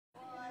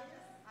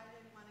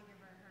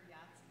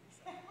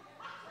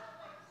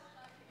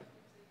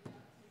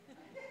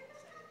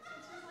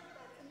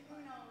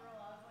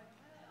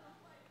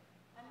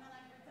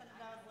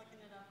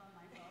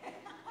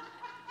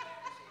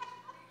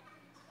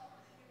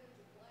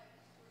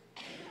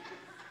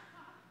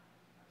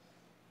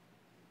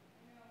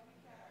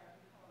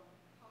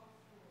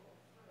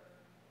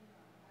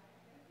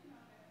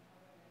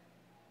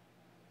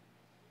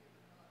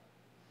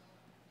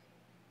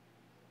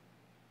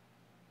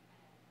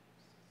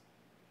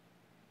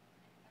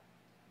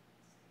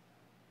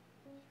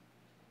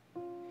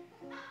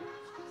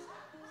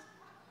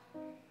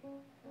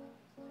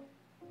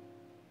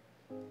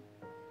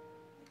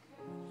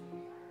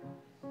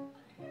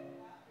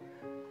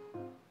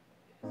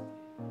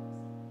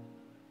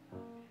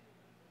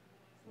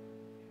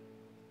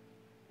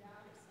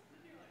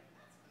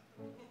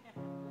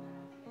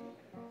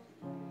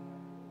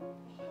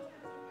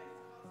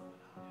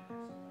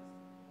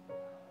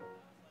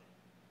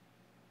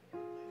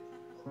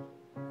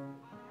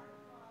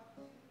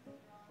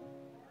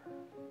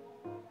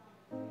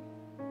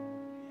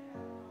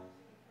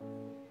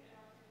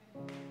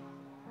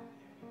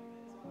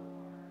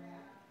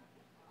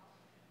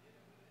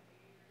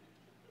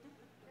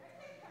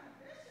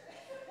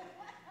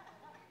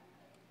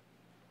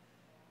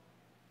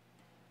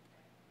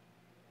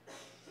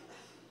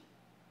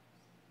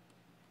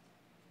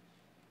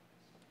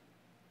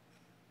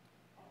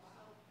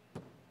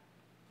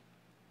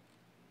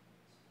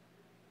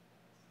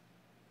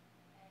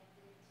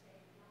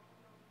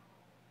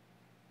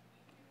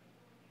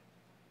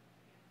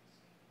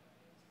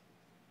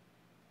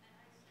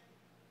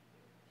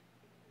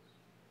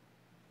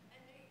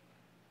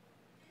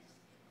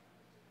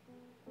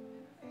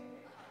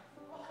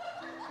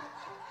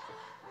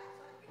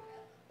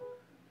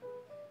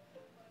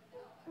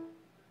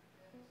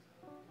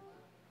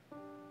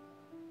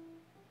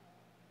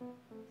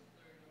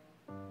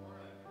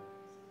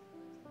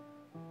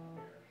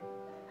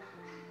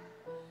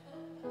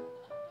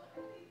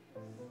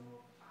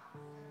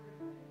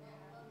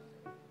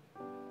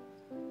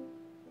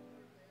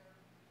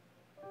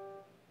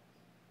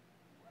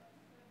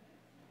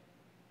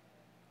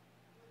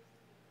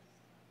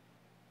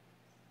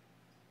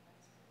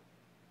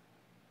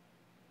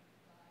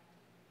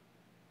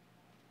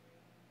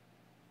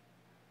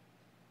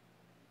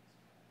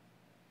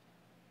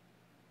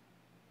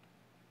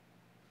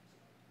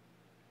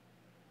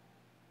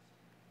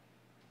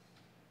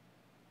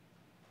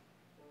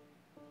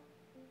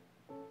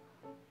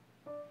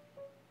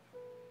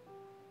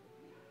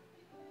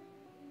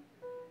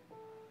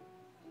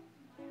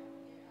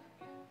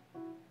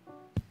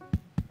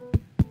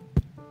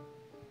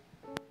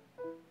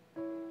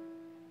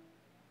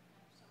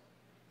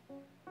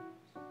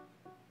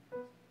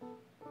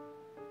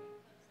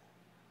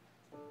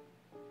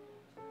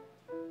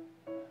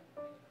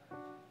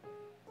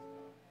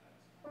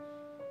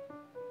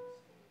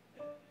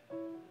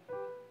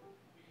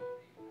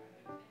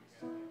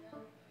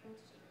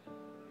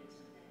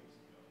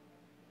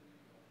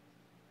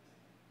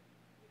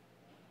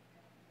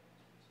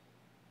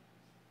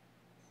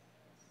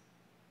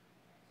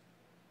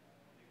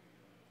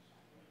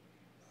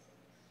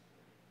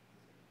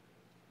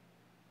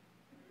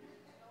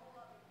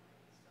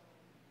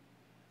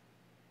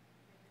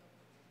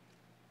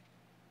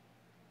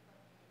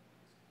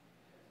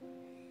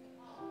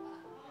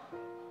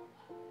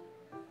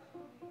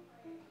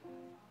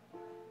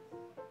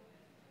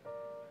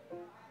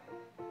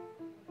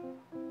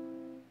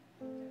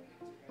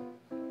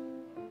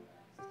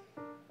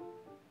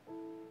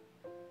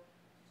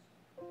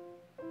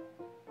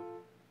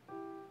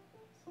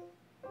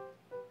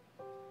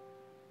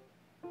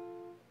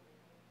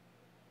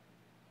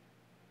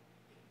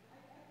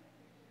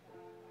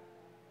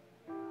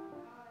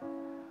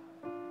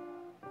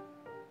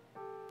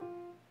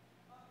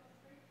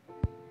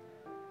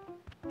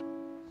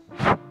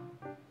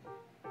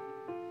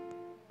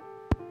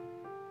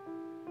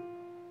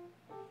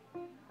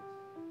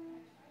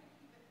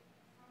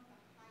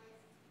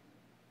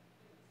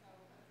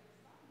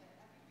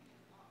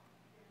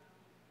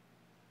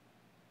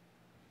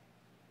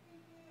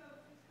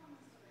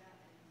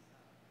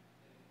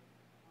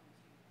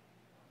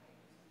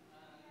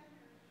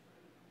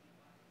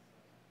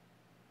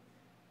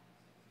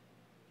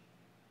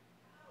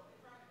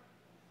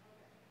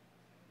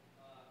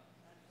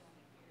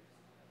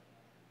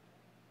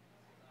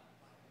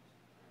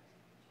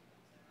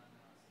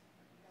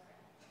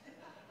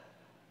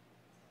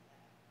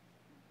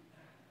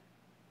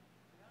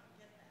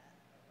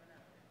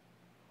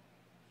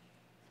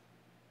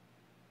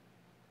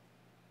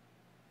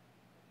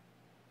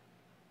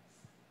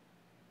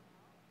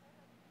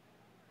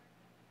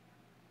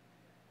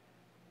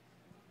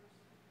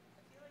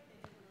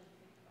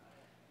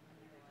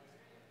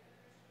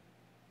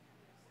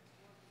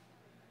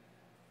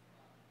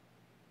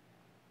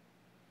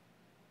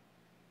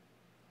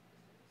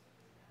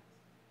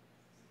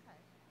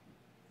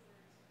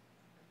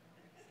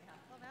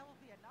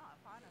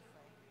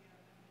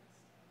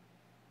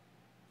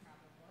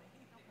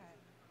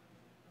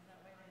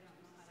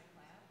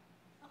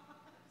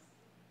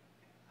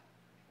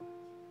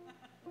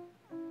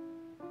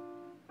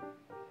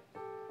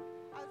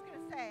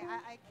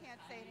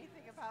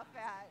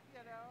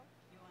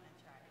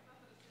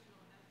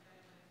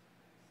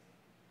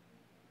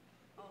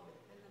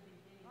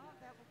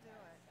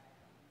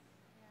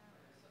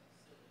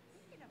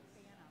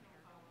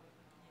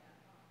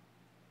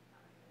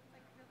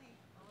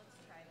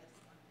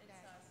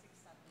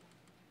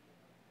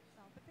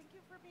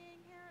for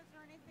being here. Is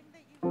there anything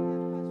that you have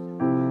questions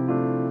about?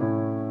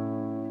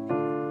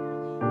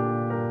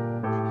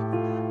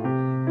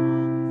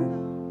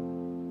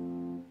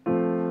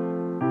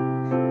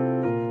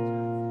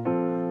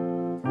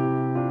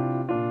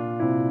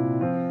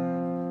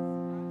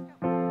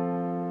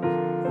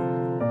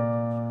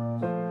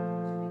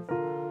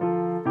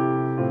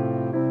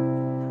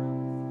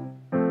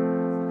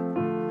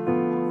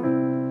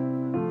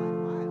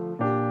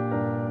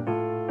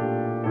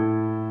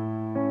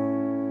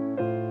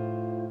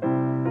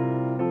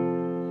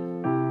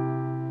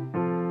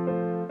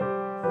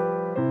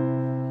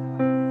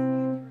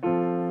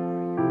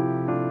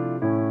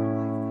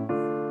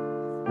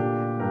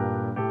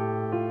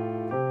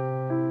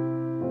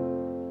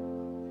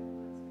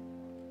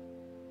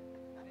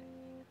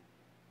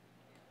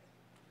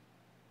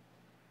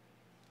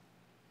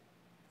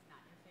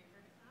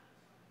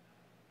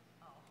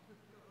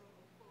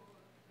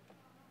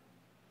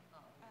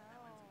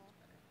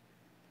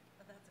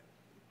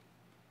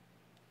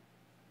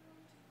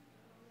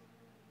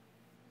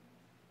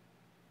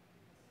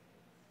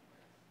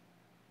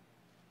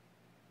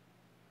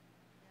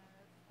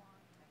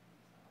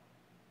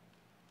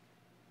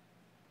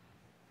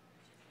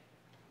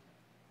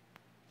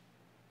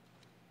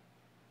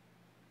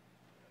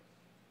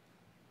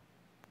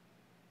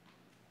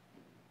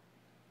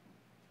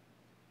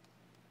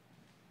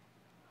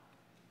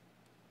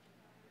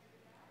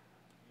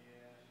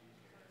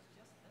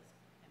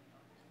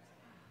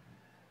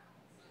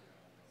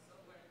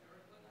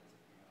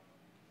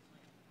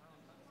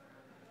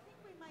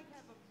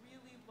 Have a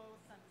really low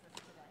census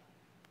today.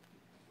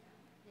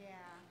 Yeah,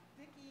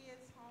 Vicki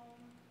is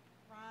home,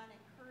 Ron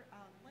and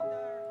Linda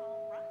are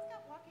home. Ron's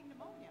got walking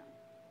pneumonia,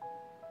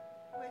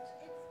 which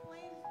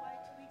explains why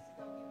 2 weeks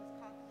ago he was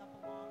coughing up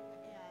a lung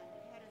and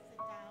had to sit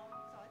down.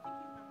 So I think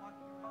he's been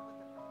walking around with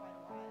it for quite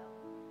a while.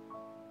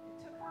 It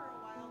took her a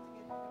while to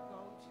get him to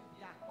go to the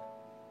doctor.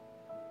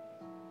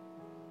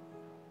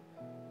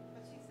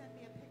 But she sent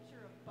me a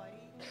picture of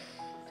Buddy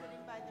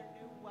sitting by their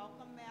new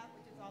welcome mat,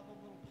 which is all the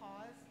little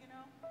paws, you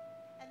know.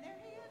 And there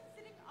he is,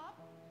 sitting up,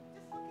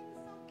 just looking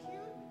so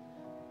cute.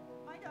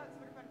 My dogs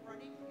would have been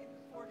running in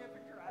 4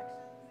 different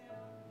directions, you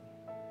know.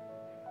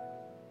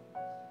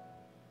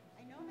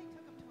 I know they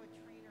took him to a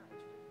trainer,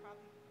 which would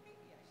probably,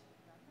 maybe I should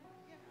have done that,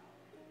 you know.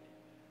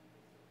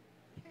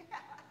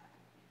 Yeah.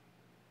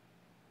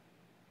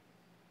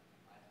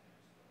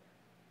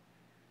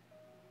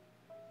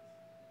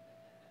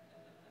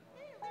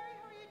 Hey, Larry,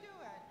 how are you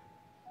doing?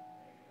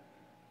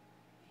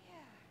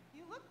 Yeah,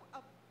 you look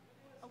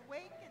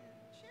awake and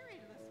cheery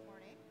this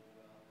morning.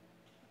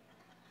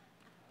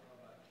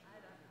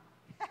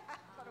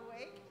 But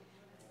awake?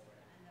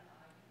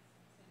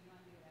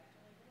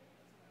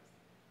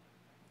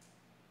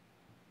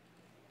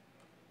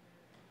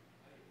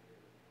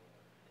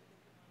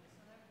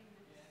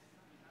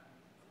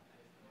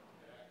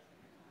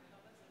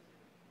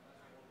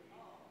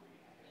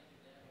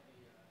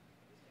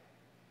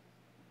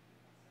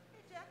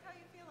 Hey, Jack, how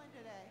you feeling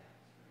today?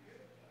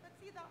 Let's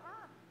see the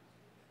arm.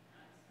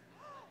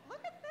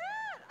 Look at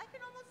that! I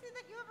can almost see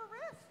that you have a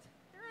wrist.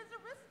 There is a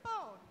wrist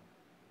bone.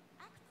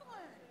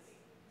 Excellent.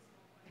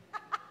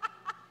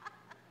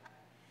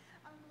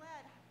 I'm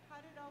glad. How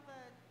did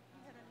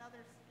you had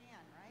another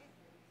scan, right?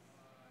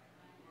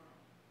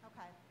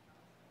 Okay.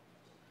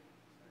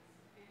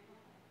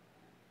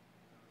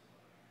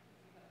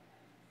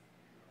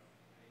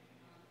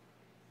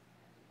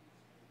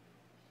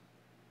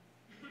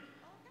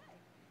 Okay.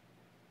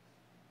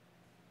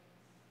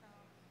 So,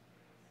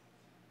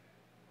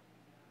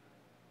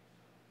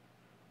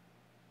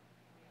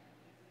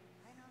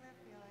 I know that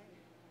feeling.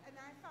 And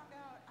I found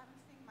out I'm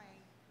seeing my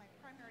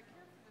primary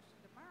care physician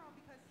tomorrow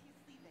because he's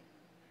leaving.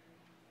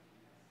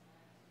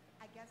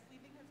 I guess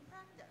leaving his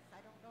practice.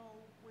 I don't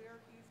know where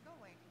he's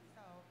going,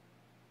 so.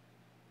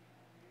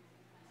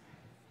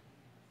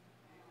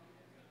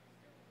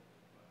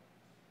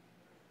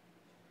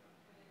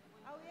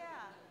 Oh,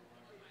 yeah.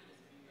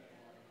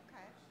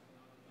 Okay.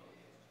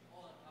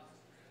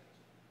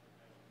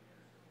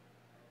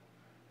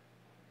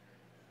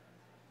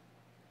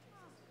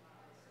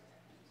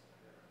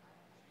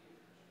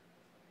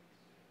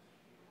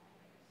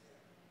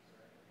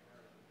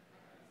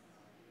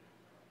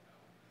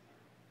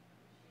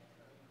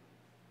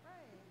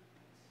 Right.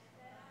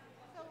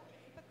 So,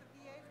 but the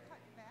VA's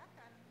cutting back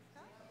on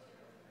stuff?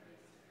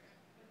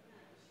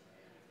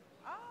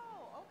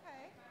 Oh,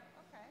 okay.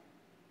 Okay.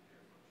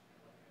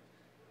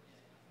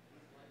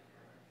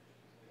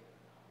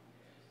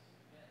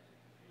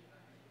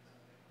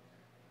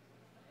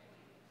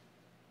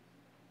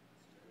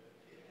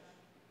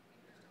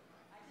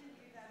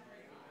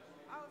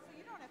 Oh, so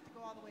you don't have to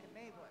go all the way to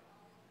Maywood.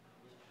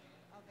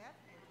 Oh, that's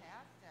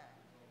fantastic.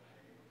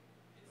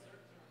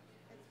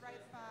 It's right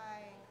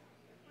by,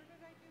 where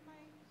did I do my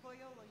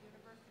Loyola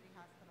University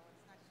Hospital?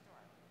 It's next door.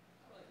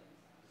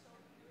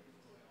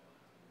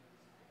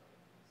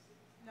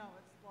 No,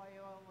 it's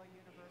Loyola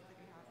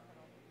University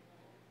Hospital.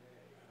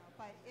 So,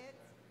 but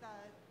it's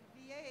the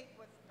VA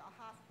was the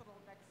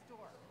hospital next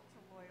door to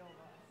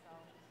Loyola. So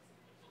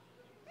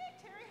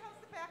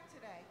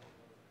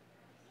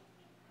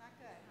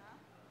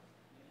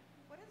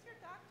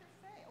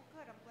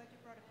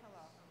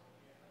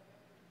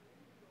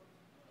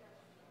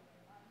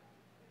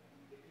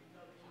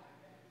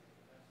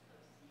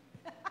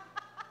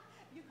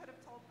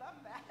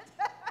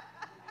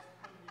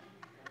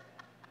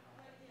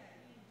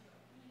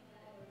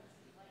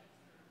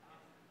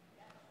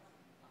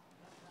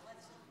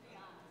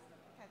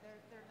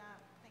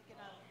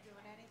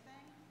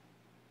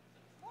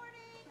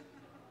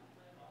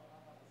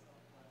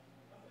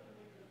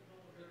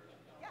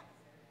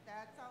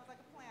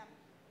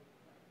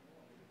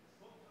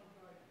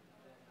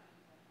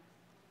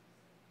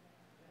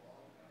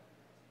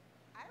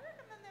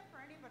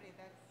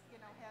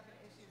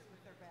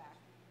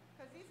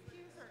Because these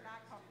pews are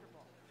not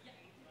comfortable. Yeah.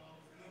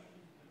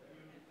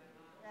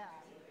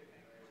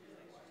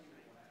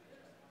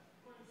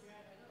 Oh,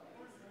 good.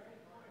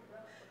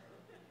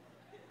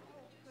 You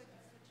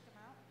switched them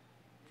out?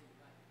 Thank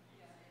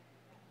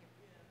you.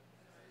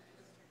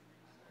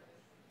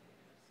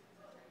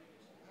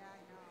 Yeah,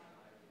 I know.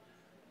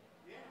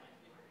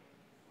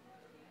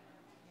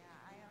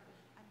 Yeah,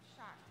 I'm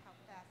shocked how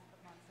fast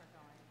the months are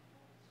going.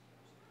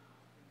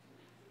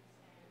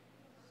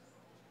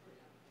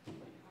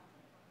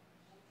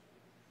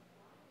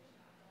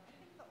 I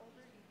think the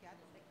older you get,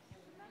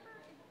 remember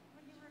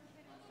when you were a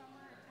kid in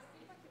summer, it just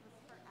seemed like it was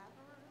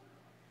forever.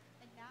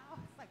 And now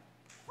it's like,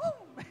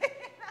 boom, and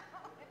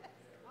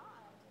it's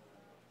gone.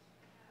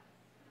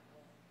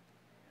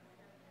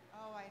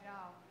 Oh, I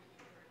know.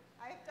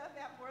 I've done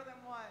that more than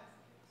once.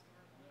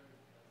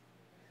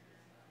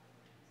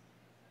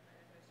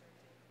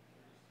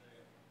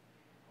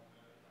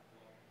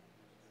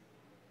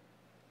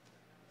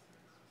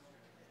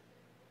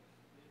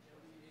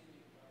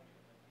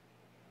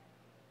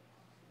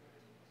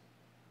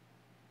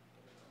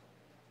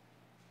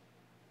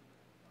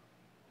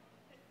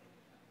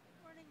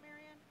 Morning,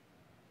 Marion.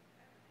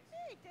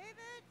 Hey,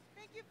 David.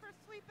 Thank you for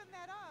sweeping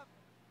that up.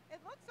 It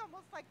looks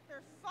almost like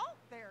there's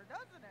salt there,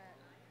 doesn't it?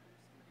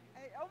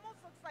 It almost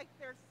looks like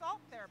there's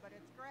salt there, but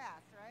it's grass,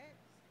 right?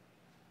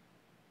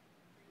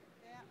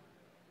 Yeah.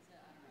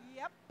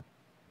 Yep.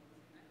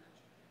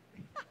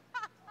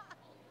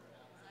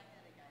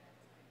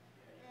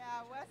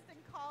 Yeah, Weston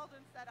called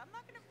and said, I'm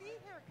not going to be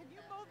here. Can you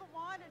mow the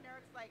lawn? And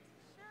Eric's like,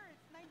 sure,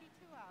 it's 92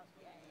 out.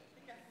 Yay.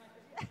 Yeah, it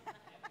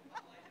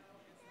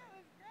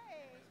was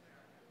great.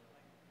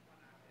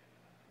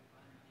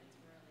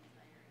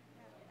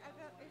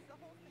 Yeah. Is the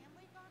whole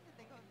family gone? Did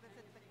they go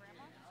visit the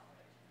grandma?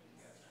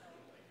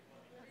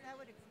 Because that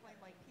would explain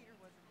why Peter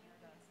wasn't here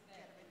to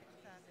get everything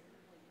said.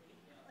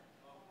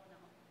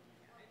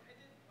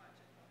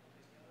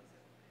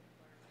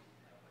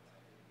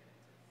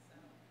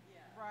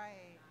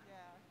 Right,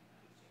 yeah.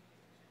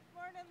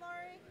 Morning,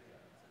 Lori.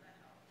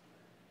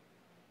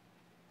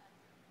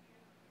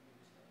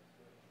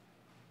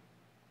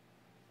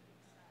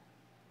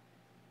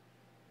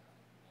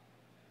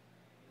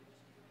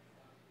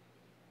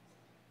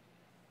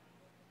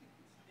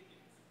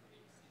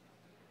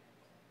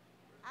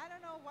 I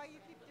don't know why you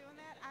keep doing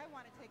that. I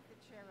want to take the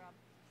chair up.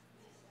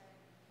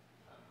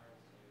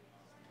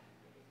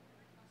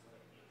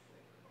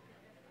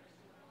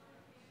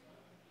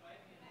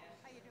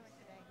 How you doing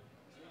today?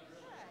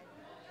 Good.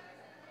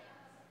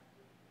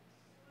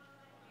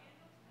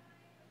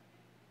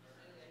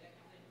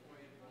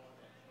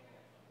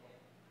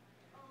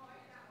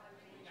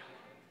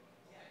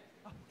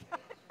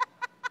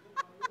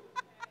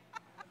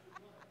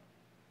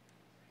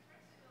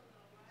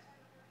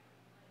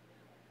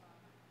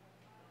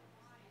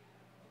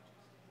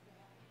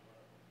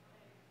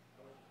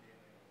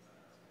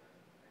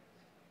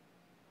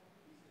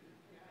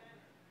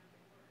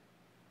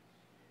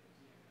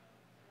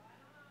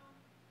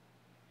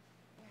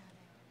 Yeah,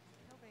 they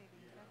kill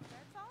babies.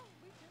 That's all we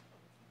do. Is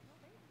we kill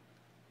babies.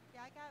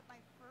 Yeah, I got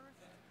my first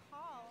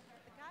call.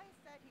 The guy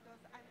said, he goes,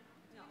 I'm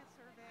doing a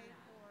survey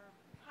for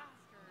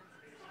pastors,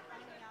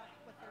 finding out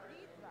what their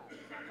needs are.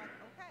 So I'm like,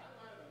 okay.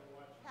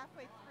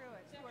 Halfway through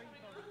it, who are you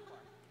voting for?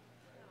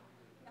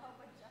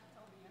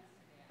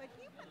 But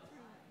he went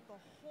through the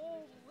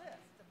whole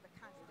list of the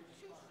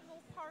Constitutional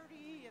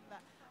Party and the.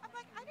 I'm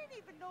like, I didn't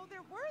even know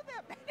there were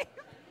that many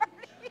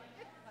parties.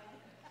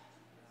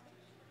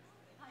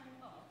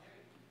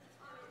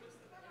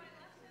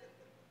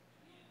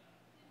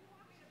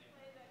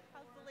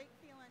 How's the lake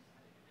feeling?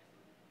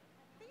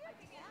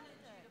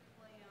 Fantastic.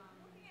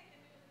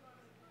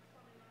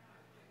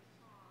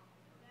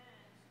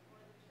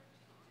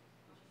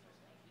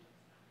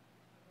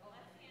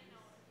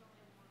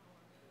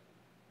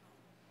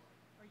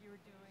 Or you were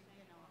doing,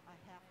 a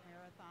half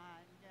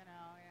marathon, yeah.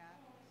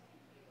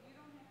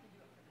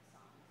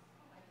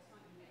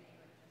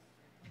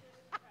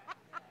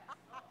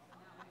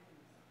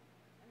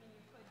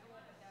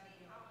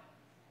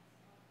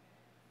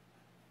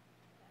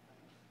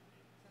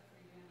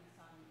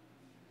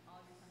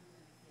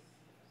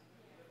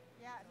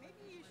 Yeah, maybe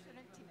you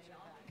shouldn't teach it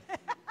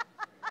then.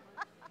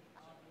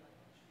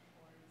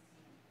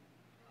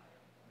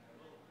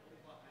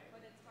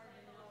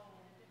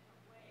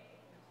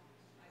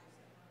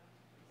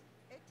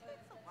 It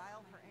takes a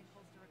while for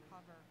ankles to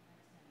recover.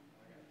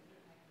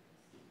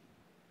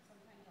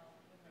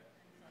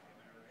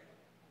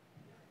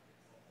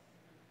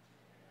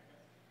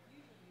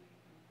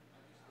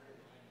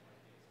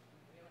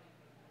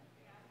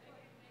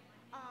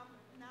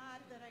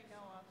 Not that I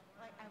know of.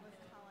 Like I was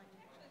telling.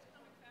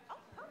 Oh,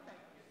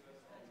 perfect.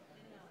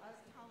 I was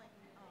telling.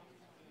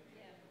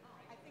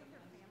 I think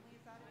their family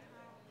is out of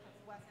town because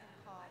Weston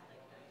called.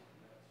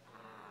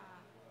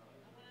 Ah,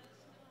 okay.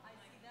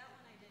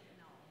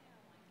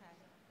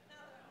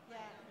 Yeah,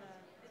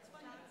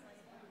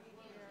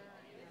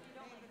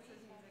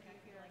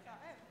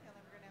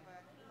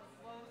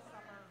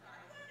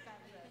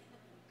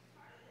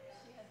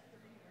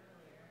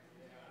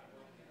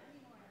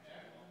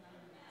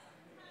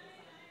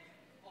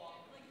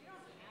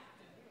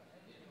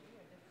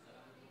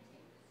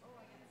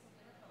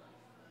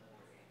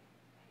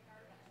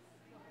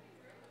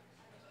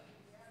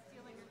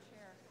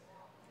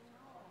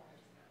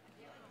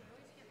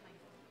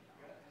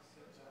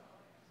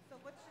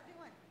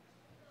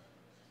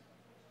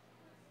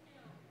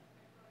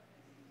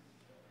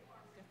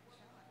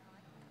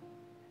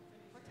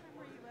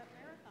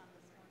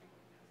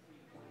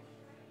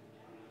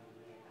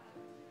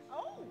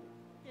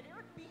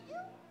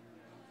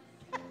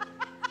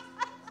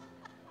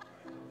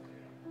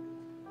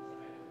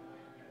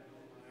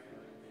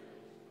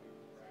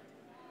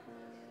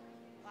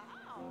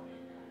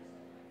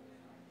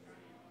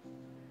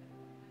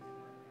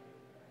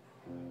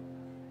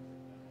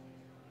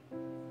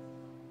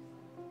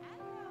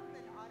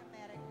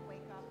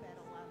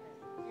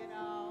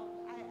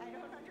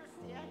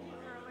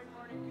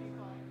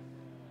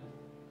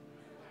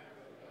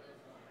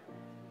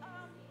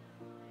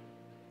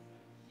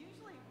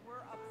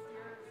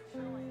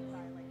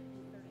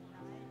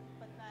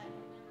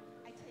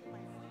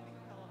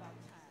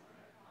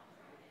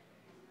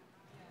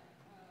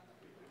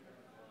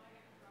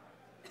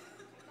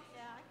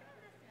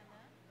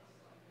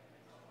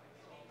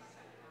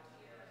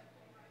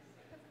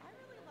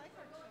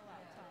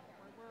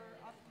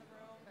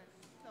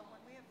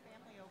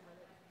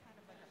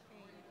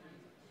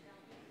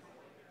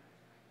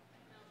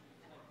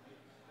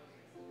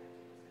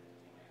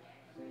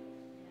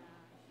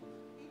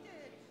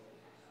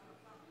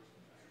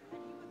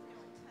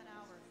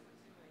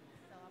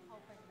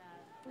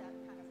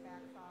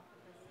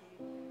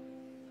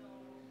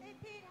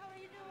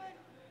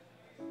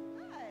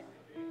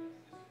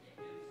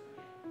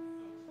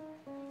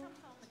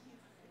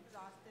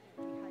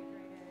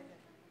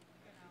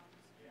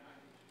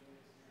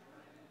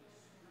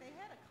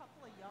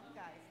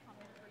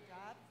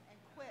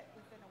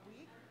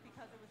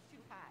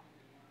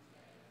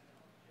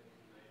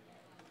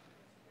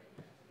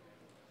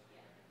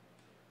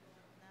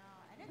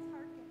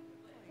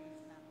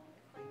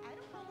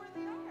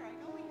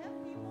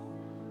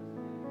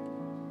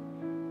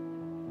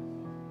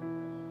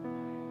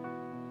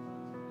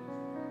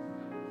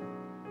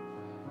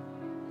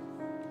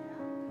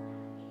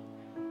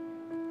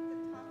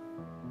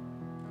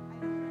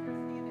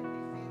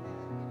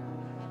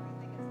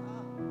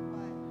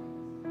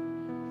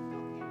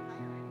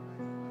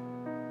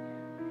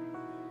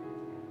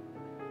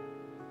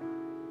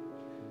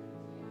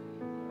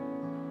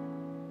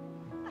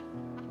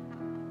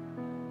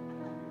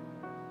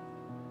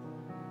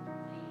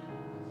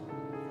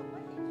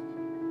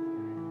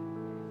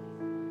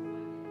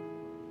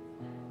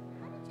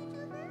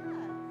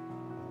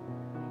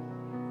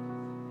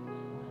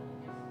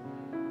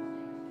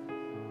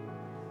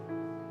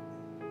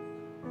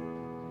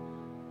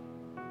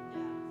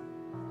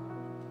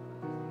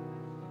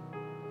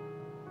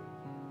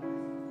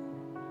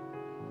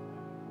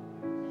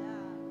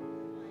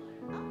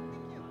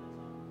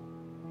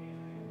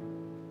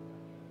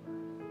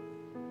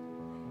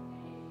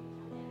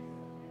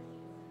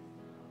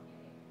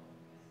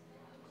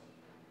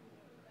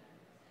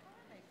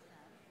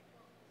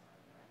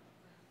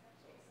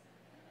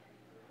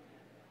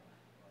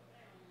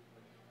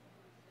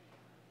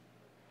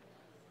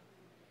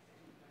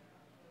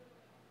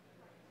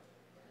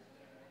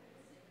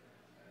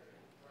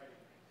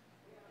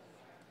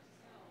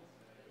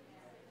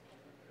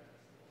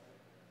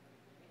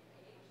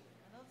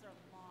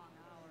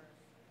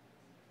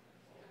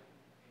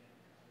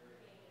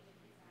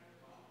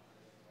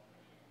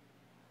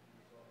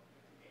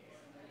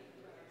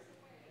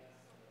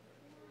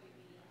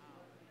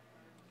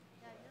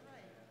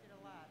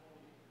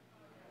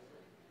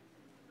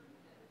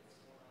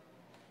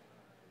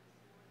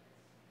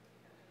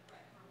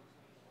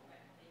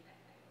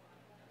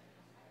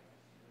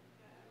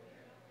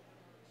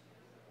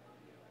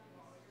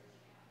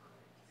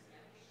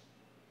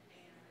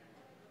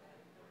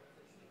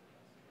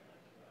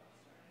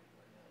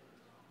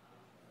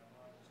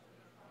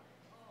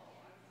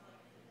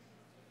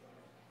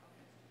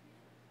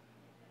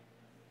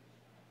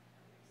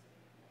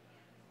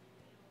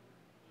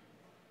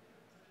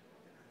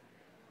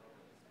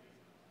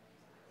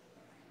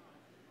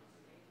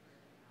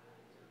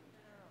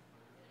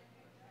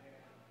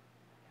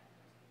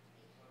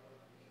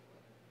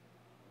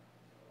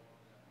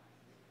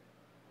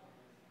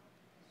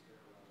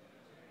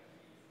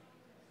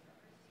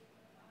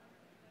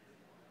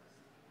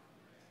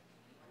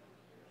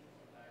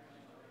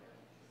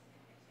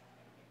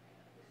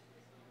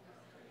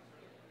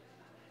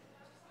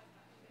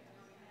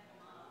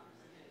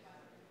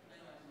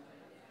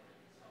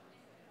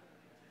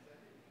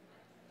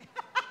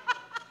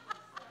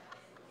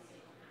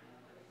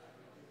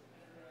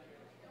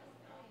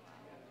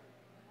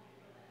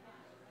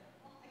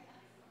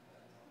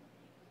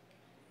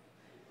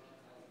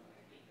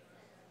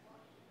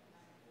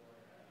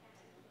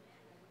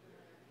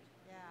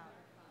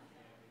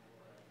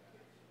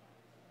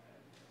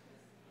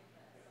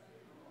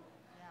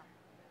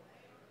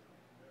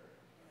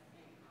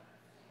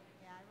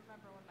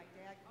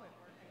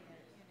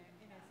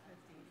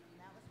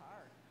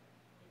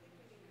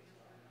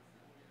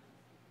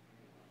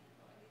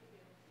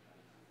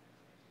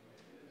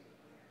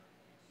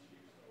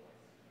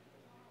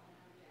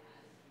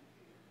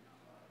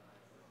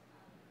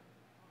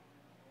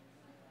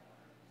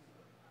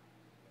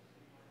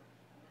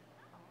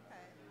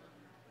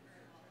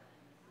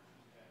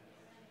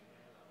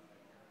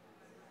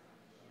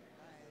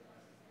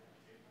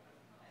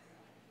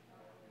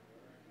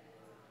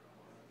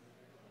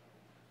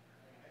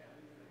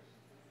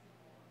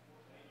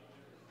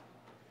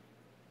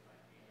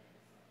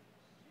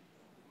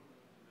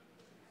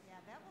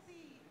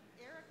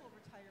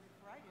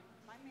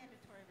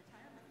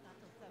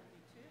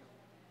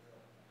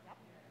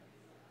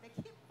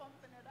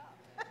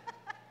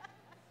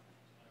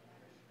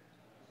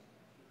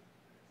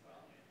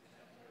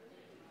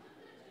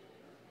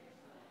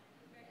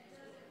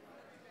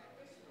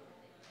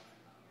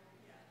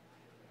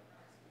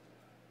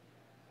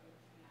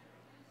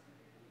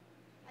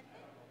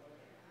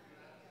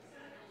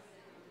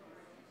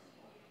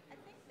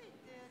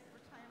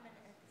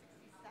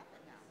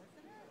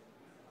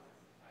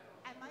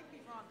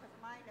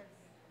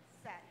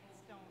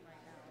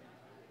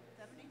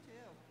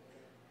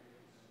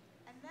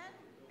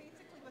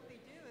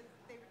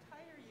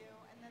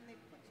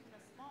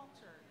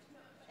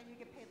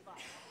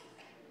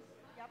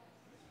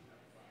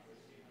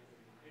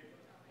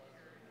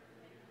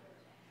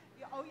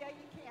 Oh, yeah,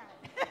 you can.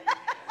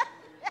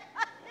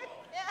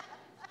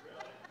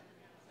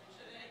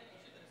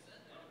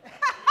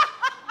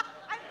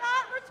 I'm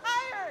not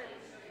retired.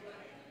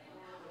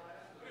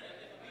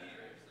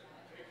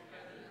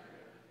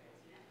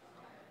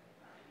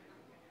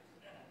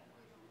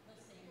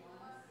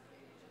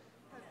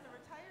 Because the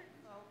retired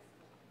folks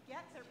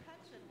get their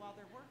pension while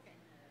they're working.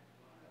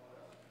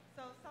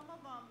 So some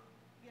of them,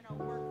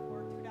 work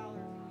for $2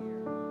 a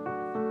year or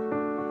something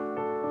like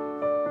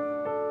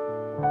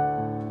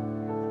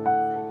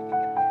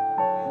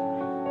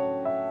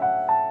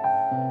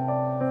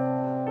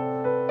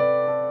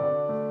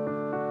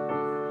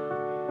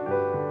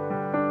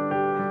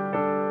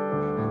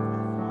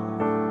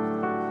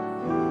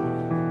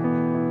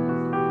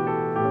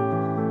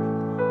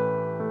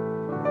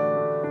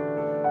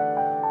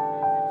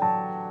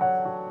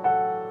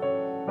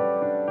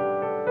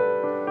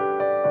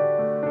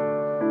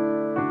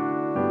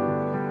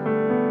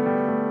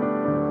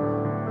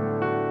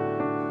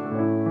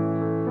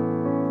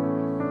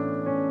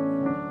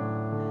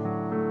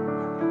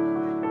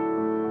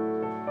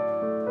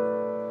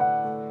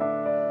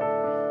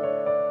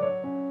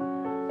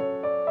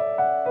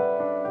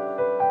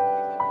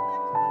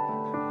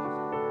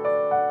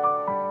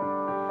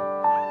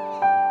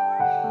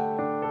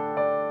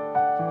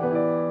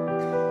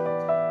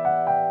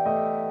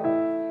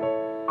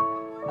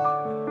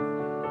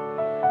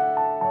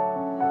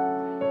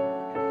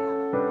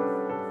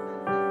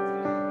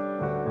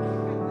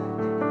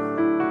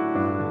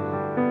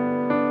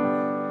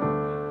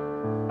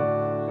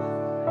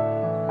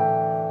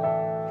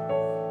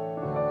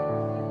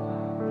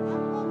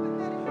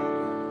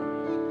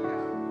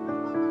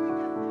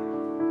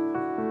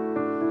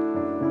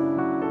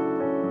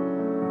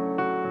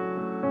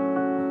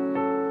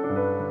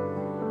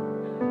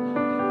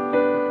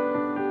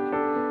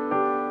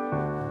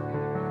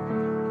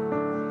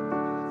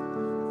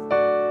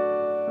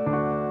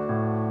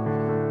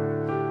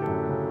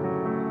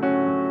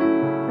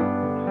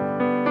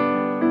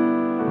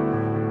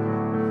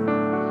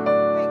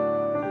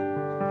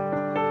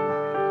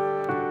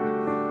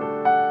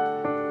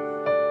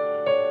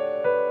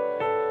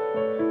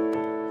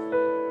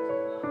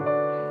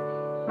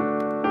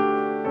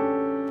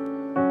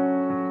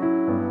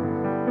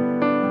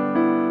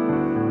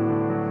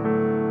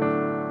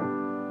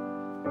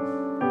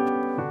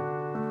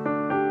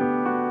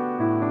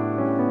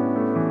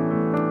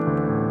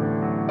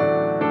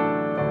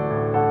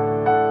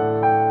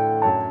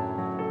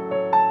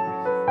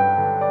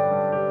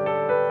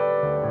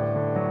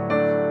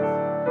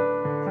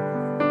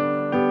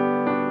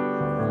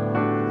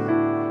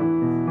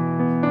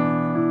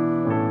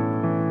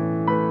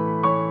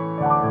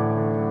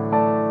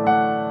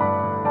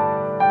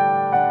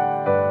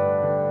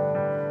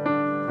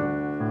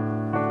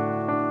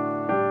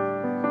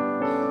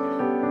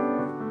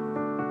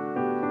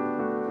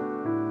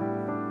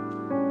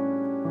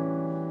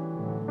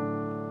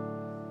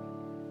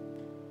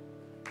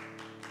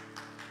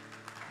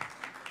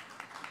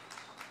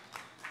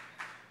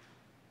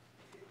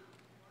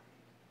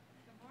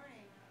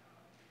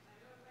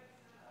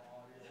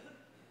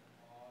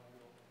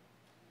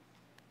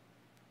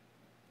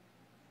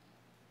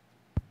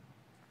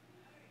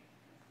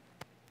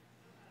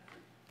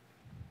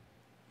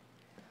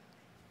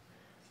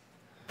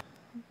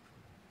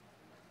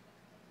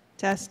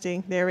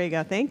Testing. There we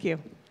go. Thank you.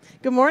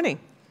 Good morning.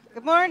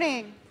 Good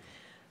morning.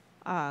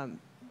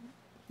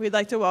 We'd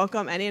like to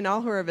welcome any and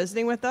all who are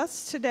visiting with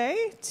us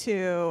today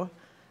to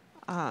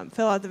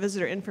fill out the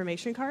visitor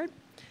information card.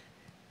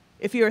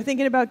 If you are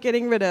thinking about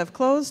getting rid of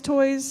clothes,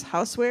 toys,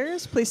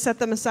 housewares, please set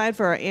them aside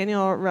for our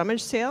annual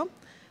rummage sale.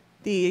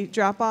 The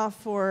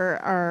drop-off for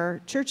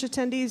our church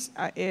attendees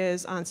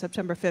is on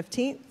September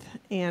 15th,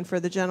 and for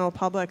the general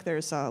public,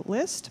 there's a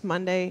list.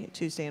 Monday,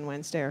 Tuesday, and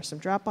Wednesday are some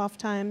drop-off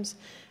times,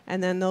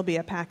 and then there'll be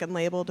a pack and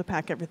label to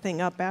pack everything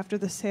up after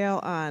the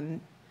sale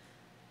on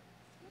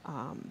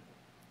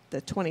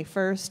the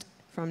 21st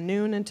from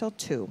noon until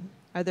 2.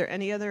 Are there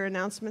any other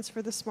announcements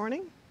for this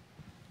morning?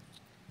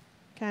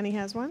 Connie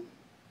has one.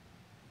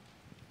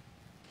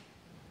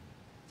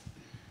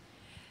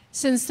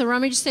 Since the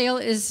rummage sale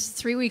is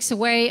 3 weeks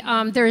away,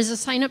 there is a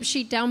sign-up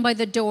sheet down by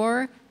the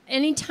door.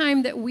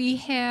 Anytime that we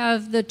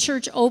have the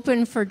church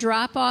open for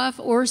drop-off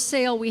or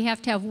sale, we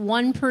have to have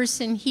one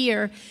person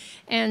here.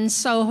 And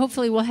so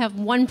hopefully we'll have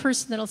one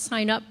person that'll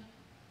sign up.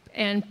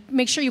 And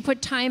make sure you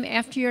put time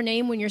after your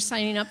name when you're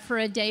signing up for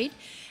a date.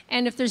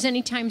 And if there's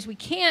any times we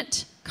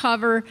can't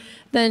cover,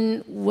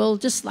 then we'll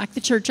just lock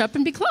the church up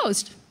and be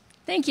closed.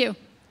 Thank you.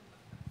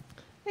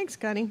 Thanks,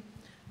 Connie.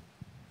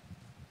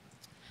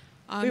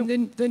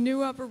 The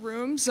new upper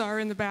rooms are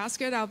in the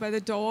basket out by the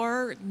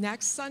door.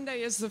 Next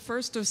Sunday is the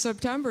 1st of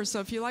September,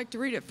 so if you like to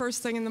read it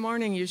first thing in the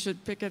morning, you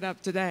should pick it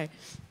up today.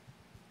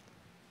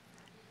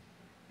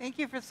 Thank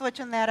you for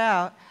switching that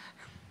out.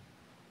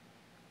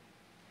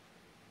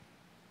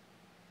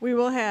 We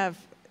will have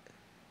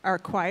our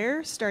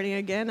choir starting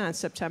again on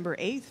September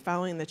 8th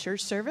following the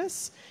church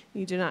service.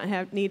 You do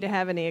not need to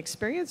have any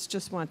experience,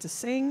 just want to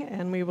sing,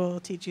 and we will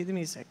teach you the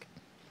music.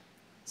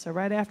 So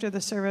right after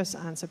the service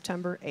on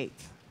September 8th.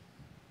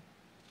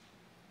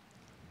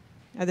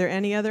 Are there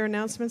any other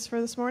announcements for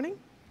this morning?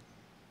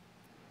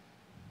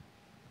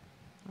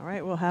 All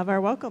right, we'll have our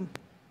welcome.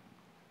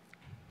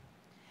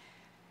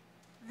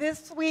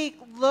 This week,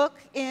 look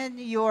in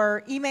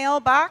your email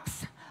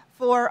box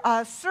for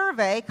a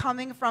survey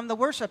coming from the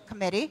worship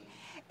committee.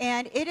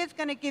 And it is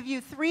going to give you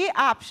 3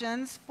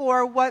 options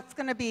for what's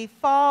going to be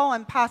fall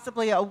and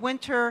possibly a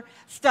winter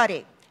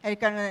study. It's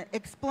going to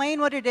explain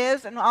what it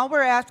is, and all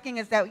we're asking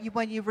is that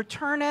when you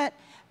return it,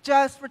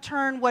 just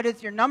return what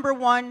is your number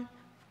 1,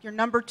 your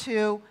number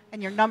 2, and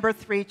your number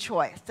 3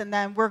 choice. And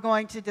then we're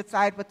going to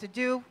decide what to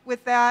do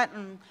with that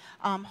and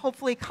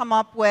hopefully come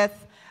up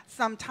with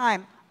some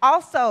time.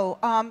 Also,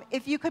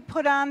 if you could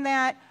put on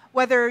that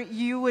whether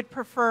you would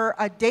prefer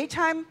a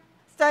daytime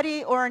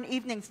study or an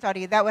evening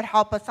study, that would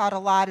help us out a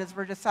lot as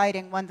we're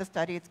deciding when the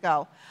studies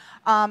go.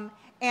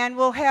 And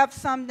we'll have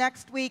some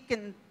next week,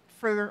 and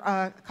for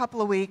a couple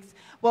of weeks,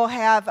 we'll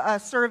have a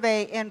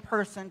survey in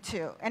person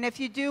too. And if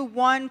you do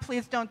one,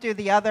 please don't do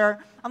the other.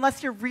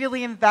 Unless you're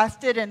really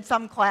invested in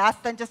some class,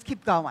 then just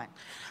keep going.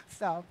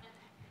 So,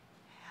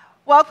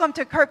 welcome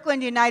to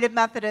Kirkland United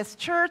Methodist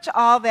Church,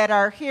 all that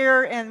are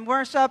here in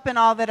worship and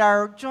all that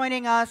are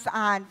joining us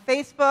on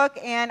Facebook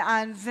and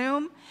on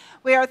Zoom.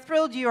 We are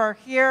thrilled you are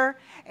here,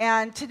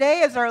 and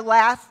today is our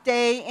last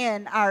day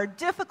in our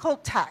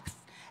difficult text.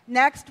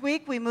 Next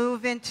week, we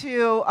move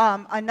into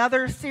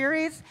another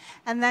series,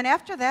 and then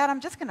after that, I'm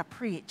just going to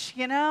preach.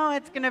 You know,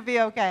 it's going to be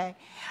okay.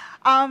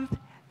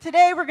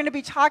 Today, we're going to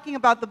be talking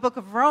about the book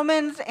of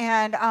Romans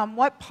and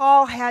what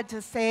Paul had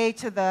to say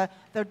to the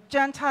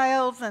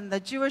Gentiles and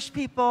the Jewish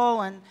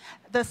people and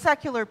the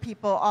secular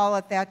people all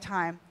at that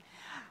time.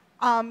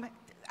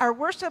 Our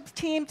worship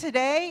team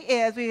today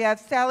is, we have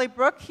Sally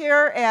Brook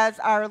here as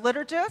our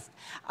liturgist.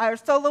 Our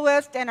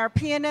soloist and our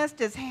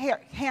pianist is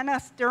Hannah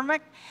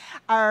Sturmick.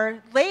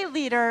 Our lay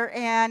leader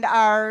and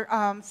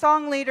our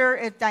song leader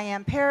is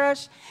Diane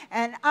Parrish.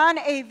 And on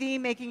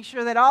AV, making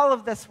sure that all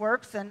of this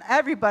works and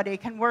everybody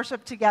can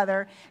worship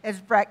together,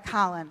 is Brett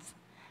Collins.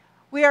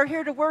 We are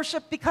here to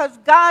worship because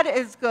God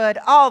is good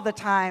all the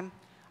time.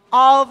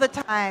 All the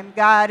time,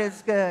 God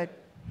is good.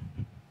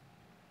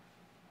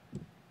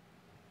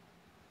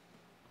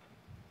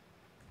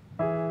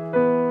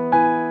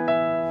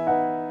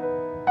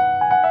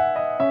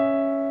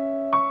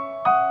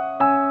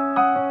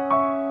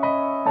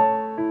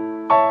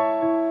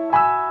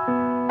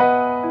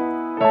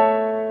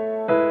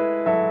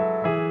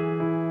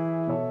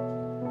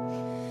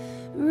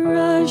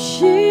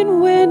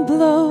 Rushing wind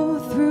blow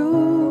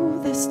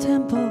through this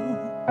temple,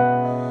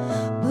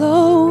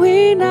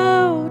 blowing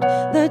out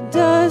the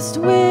dust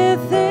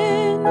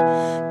within.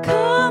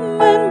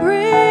 Come and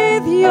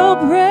breathe your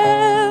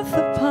breath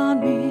upon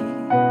me.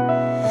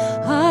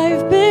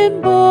 I've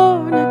been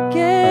born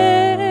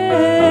again.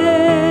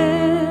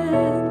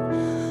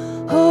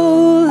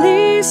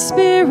 Holy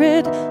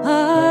Spirit,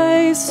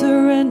 I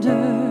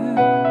surrender.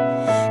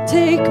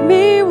 Take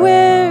me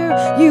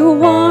where you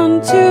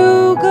want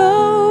to go.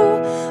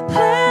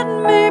 Plant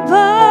me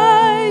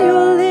by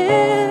your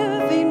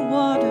living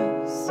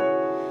waters.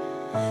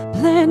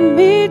 Plant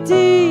me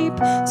deep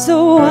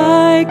so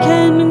I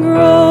can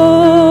grow.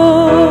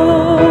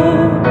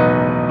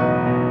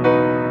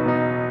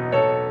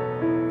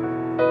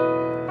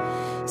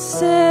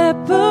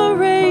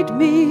 Separate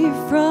me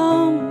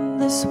from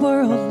this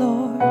world,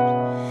 Lord.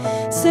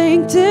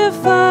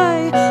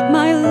 Sanctify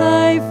my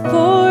life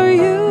for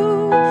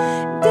you.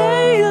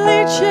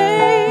 Daily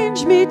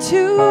change me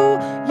to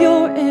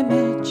your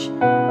image.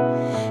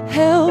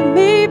 Help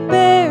me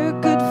bear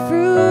good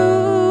fruit.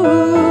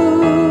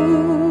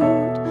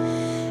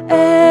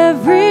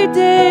 Every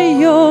day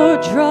you're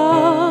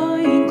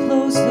drawing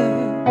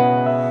closer.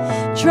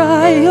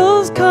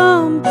 Trials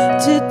come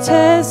to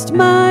test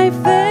my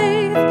faith.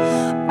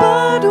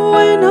 But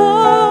when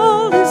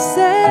all is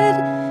said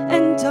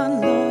and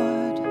done,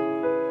 Lord,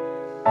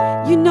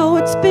 you know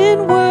it's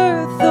been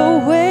worth the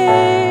wait.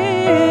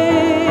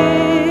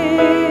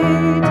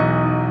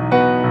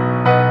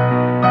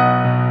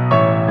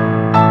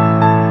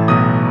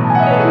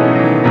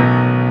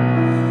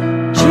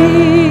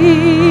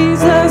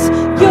 Jesus,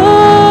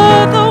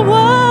 you're the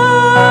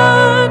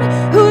one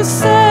who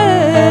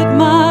set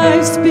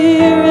my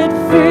spirit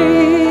free.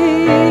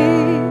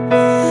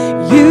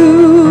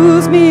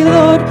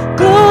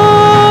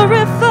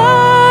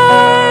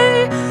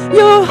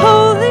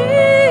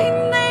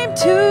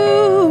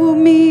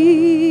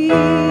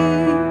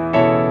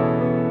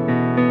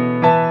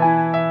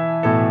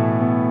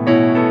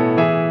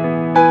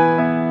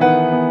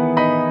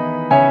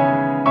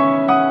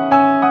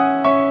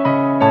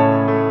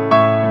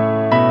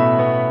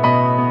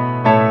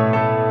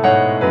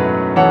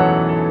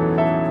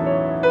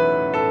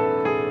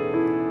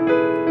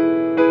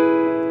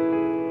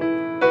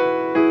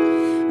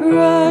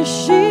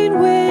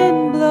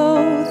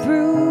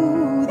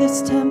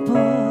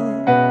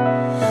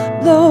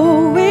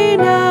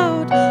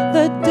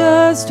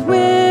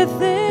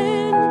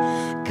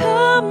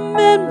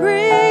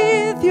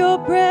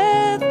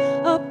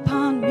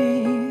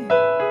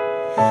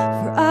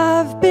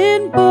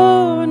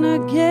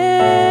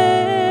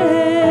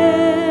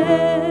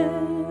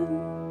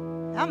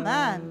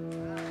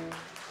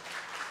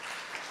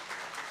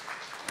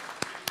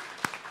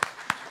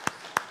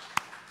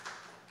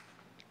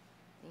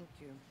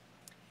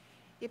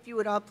 If you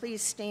would all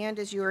please stand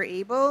as you are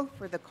able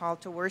for the call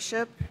to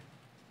worship.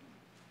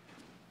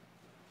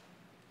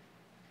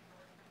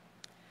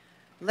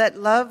 Let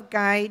love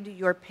guide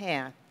your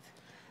path.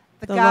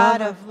 The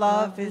God of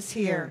love is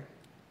here.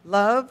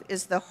 Love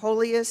is the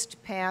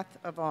holiest path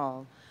of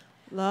all.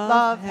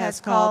 Love has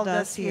called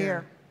us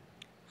here.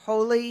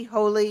 Holy,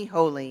 holy,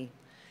 holy.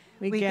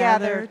 We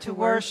gather to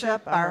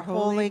worship our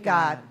holy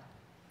God.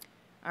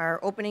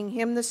 Our opening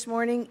hymn this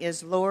morning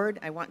is Lord,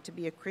 I Want to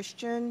Be a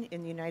Christian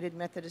in the United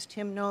Methodist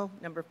Hymnal,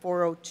 number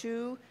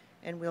 402,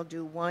 and we'll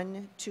do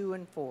 1, 2,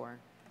 and 4.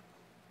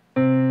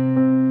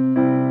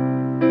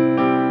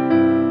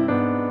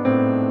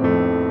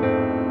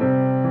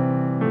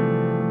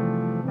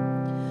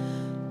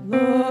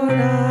 Lord,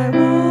 I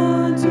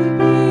want to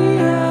be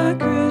a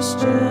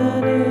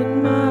Christian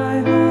in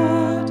my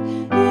heart,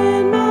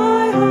 in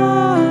my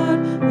heart.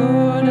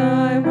 Lord,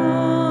 I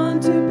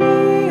want to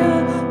be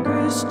a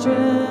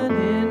Christian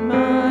in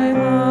my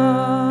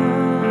heart,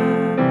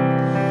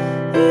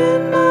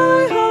 in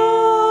my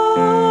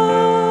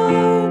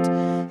heart,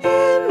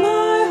 in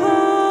my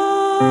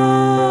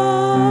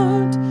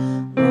heart.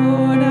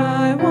 Lord,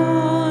 I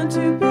want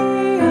to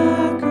be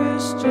a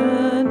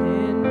Christian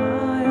in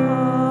my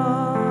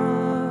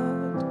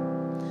heart.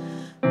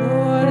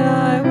 Lord,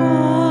 I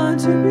want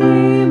to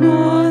be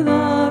more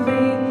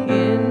loving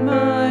in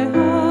my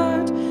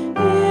heart,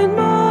 in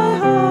my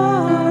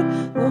heart.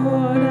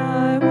 Lord,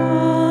 I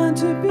want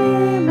to be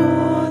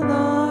more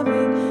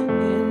loving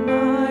in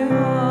my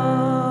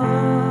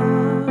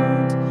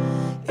heart,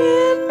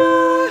 in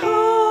my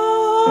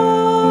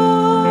heart,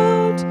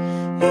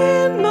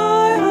 in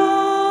my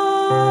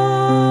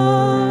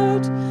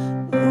heart.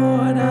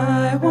 Lord,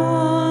 I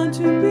want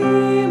to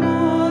be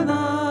more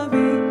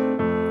loving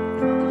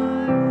in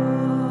my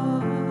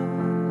heart.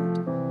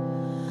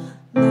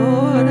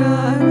 Lord,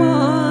 I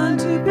want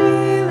to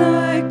be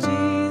like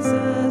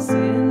Jesus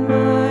in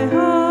my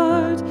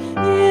heart,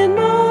 in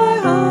my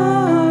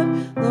heart.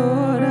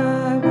 Lord,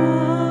 I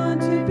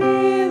want to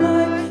be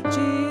like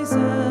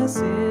Jesus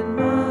in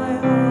my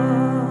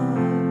heart,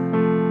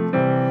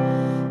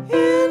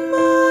 in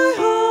my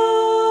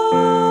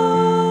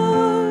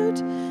heart,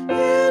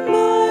 in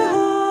my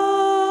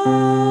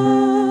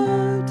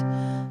heart.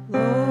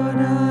 Lord,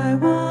 I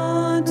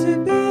want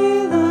to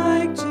be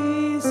like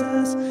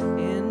Jesus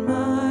in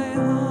my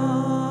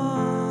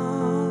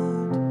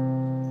heart.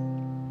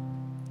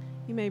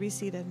 You may be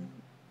seated.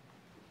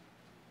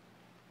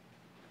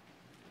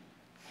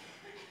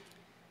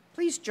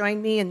 Please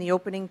join me in the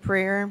opening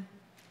prayer.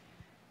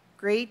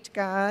 Great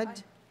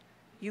God,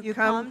 you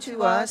come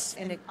to us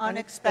in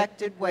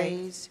unexpected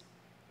ways.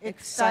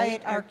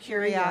 Excite our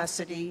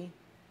curiosity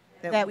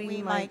that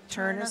we might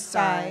turn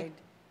aside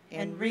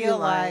and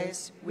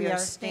realize we are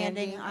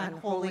standing on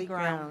holy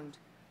ground.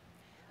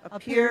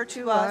 Appear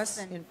to us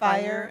in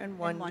fire and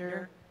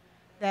wonder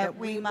that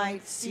we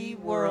might see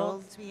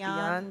worlds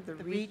beyond the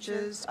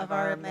reaches of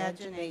our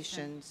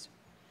imaginations.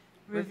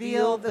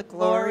 Reveal the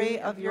glory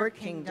of your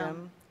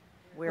kingdom,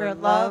 where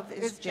love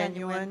is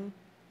genuine,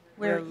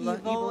 where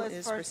evil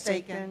is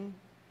forsaken,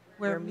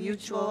 where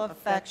mutual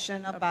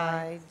affection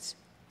abides,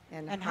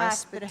 and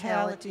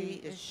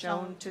hospitality is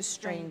shown to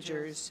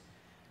strangers,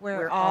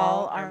 where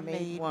all are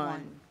made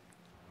one.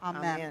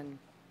 Amen.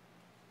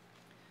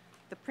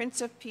 The Prince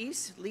of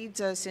Peace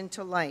leads us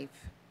into life.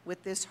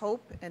 With this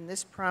hope and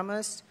this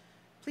promise,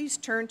 please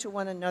turn to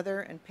one another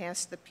and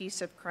pass the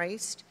peace of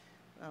Christ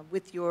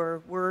with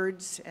your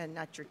words and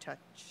not your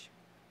touch.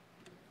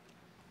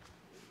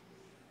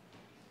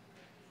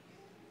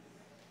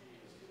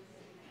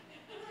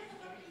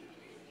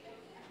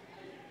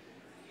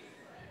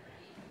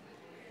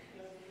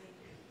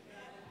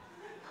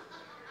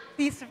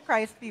 Peace of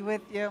Christ be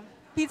with you.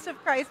 Peace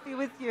of Christ be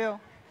with you.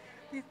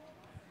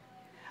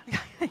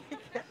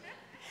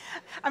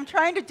 I'm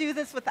trying to do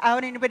this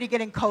without anybody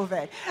getting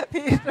COVID.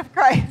 Peace of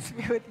Christ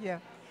be with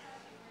you.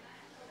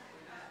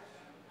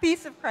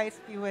 Peace of Christ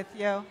be with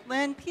you.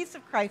 Lynn, peace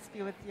of Christ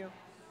be with you.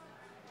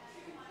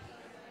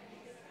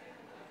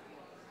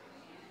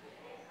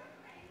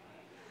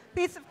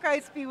 Peace of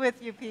Christ be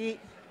with you, Pete.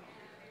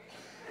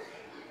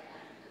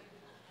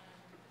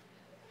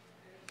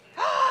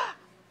 Oh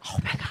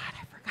my God,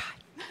 I forgot.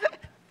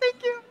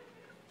 Thank you.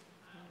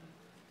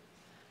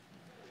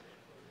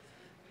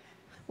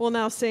 We'll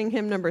now sing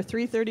hymn number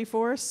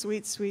 334,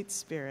 Sweet, Sweet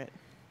Spirit.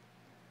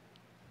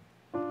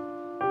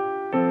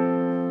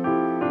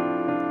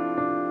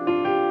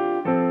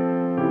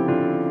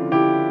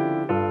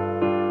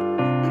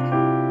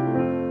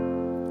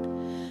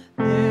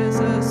 There's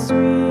a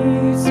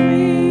sweet,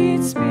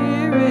 sweet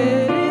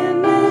spirit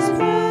in this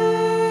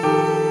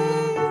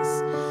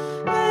place,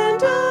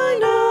 and I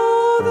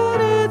know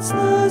that it's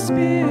the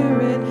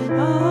Spirit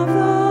of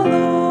the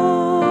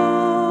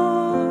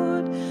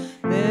Lord.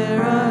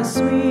 There are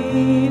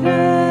sweet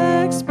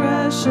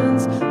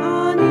expressions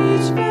on each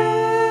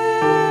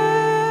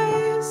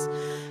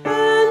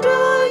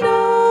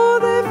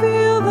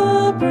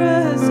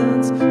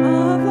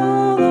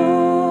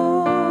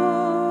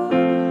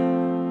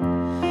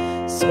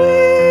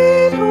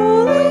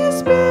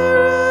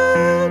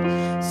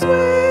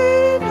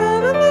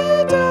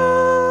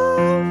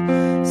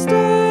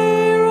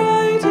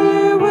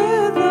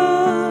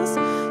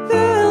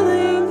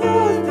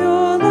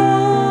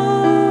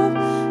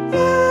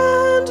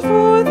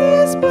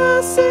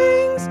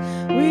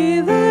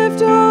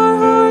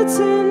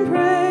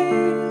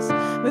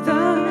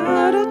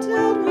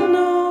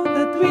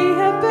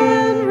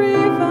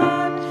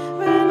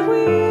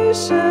we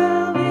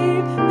shall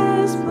leave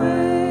this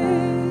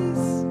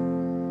place.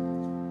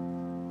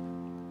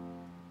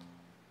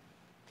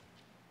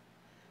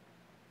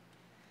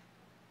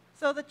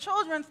 So the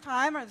children's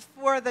time is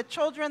for the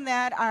children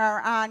that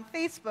are on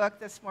Facebook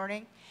this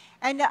morning.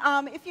 And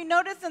if you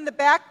notice in the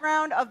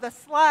background of the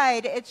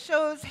slide, it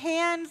shows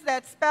hands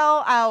that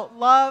spell out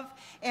love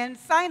in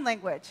sign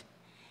language.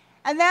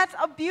 And that's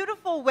a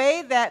beautiful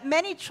way that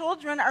many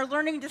children are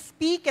learning to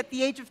speak at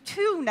the age of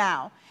 2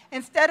 now.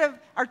 Instead of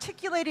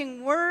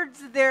articulating words,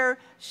 they're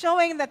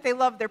showing that they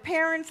love their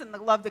parents and they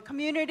love the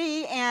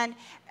community and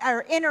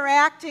are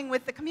interacting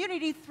with the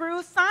community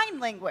through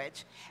sign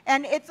language.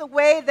 And it's a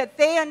way that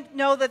they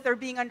know that they're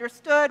being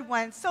understood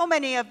when so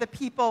many of the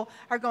people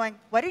are going,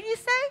 "What did you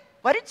say?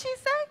 What did she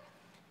say?"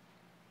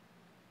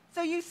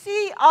 So you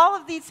see all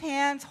of these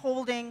hands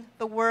holding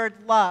the word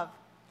love.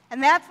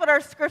 And that's what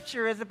our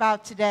scripture is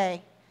about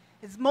today,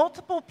 is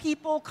multiple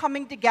people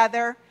coming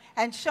together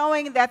and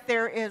showing that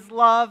there is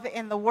love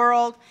in the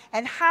world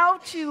and how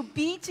to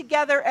be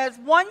together as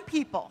one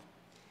people,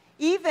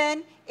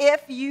 even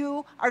if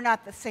you are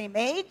not the same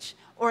age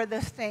or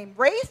the same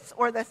race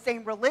or the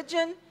same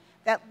religion,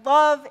 that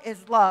love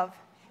is love.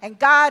 And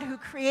God, who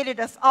created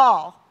us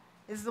all,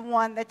 is the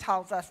one that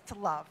tells us to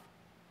love.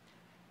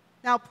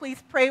 Now,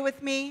 please pray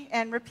with me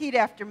and repeat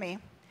after me.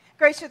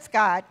 Gracious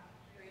God,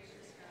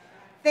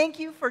 thank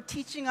you for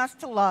teaching us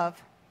to love.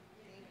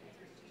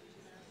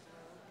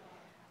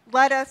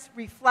 Let us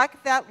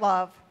reflect that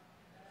love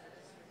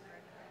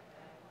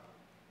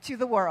to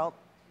the world.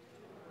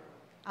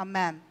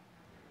 Amen.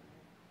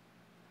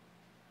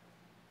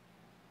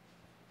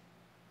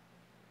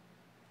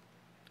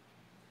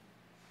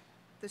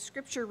 The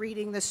scripture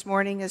reading this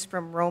morning is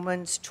from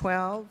Romans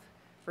 12,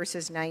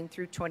 verses 9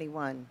 through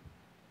 21.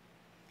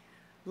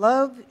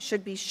 Love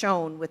should be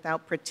shown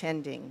without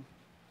pretending.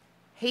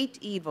 Hate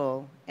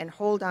evil and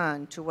hold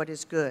on to what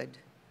is good.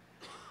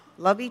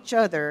 Love each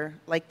other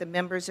like the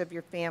members of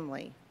your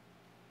family.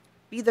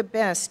 Be the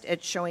best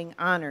at showing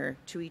honor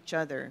to each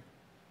other.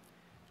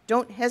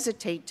 Don't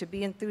hesitate to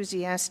be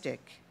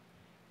enthusiastic.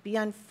 Be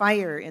on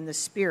fire in the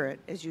Spirit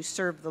as you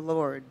serve the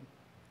Lord.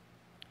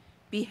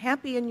 Be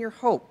happy in your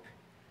hope.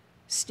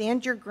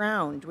 Stand your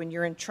ground when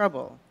you're in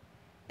trouble,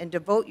 and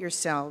devote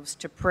yourselves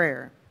to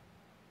prayer.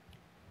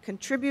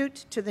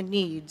 Contribute to the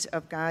needs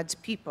of God's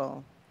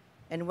people,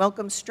 and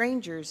welcome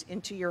strangers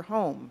into your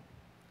home.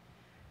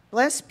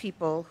 Bless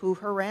people who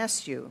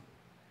harass you.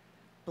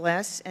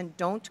 Bless and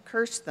don't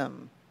curse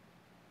them.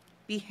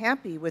 Be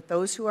happy with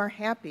those who are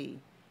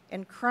happy,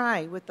 and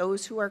cry with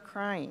those who are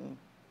crying.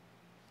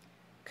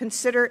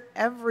 Consider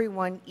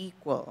everyone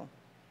equal,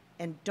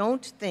 and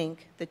don't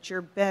think that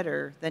you're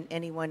better than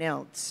anyone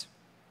else.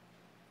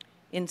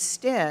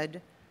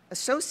 Instead,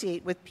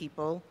 associate with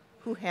people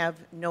who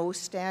have no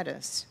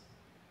status.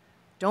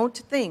 Don't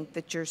think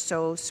that you're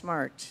so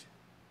smart.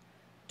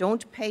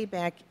 Don't pay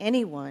back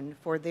anyone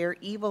for their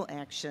evil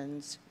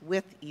actions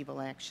with evil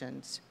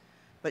actions,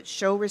 but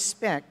show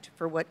respect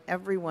for what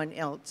everyone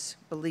else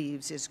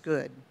believes is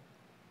good.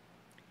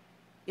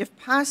 If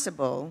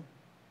possible,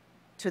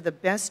 to the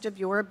best of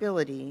your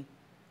ability,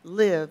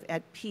 live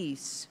at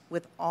peace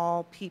with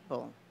all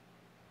people.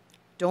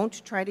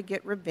 Don't try to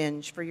get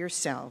revenge for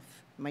yourself,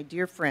 my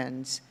dear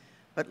friends,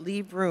 but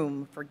leave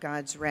room for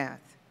God's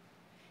wrath.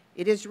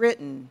 It is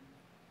written,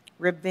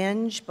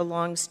 "Revenge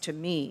belongs to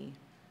me.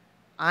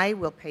 I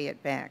will pay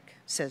it back,"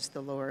 says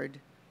the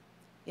Lord.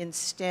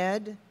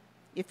 Instead,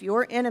 if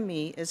your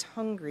enemy is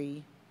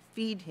hungry,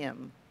 feed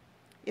him.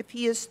 If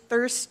he is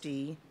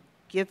thirsty,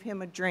 give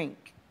him a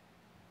drink.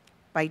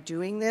 By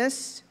doing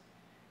this,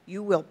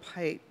 you will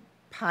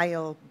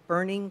pile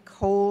burning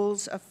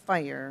coals of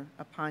fire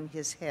upon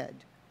his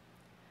head.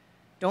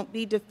 Don't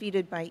be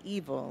defeated by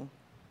evil,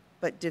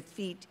 but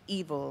defeat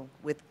evil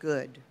with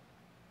good.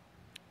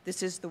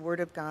 This is the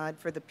word of God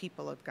for the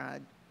people of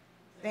God.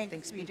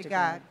 Thanks be to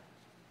God.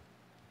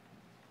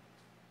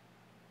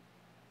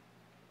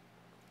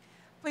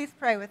 Please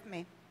pray with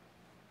me.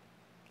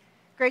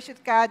 Gracious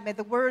God, may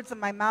the words of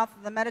my mouth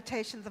and the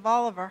meditations of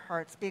all of our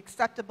hearts be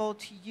acceptable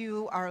to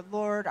you, our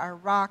Lord, our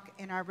rock,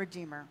 and our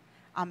Redeemer.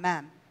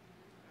 Amen.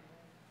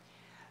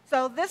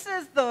 So this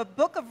is the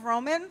book of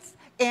Romans,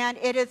 and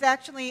it is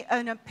actually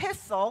an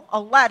epistle, a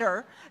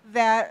letter,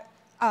 that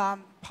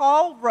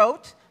Paul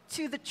wrote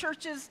to the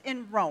churches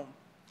in Rome.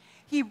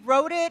 He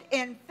wrote it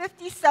in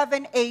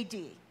 57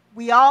 AD.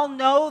 We all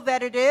know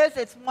that it is.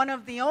 It's one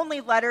of the only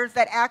letters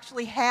that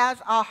actually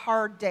has a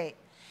hard date.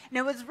 And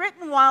it was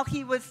written while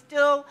he was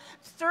still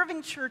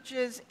serving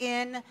churches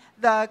in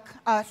the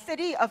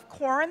city of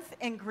Corinth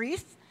in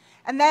Greece.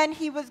 And then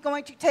he was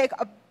going to take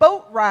a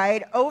boat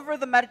ride over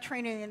the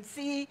Mediterranean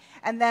Sea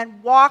and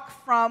then walk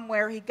from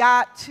where he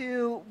got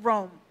to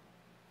Rome.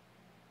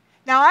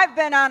 Now, I've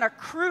been on a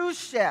cruise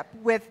ship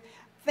with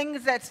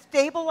things that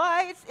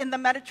stabilize in the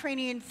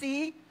Mediterranean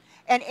Sea.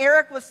 And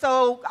Eric was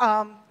so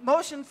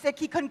motion sick,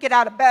 he couldn't get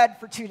out of bed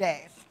for 2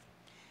 days.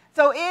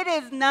 So it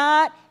is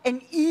not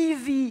an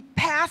easy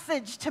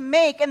passage to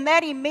make, and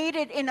that he made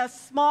it in a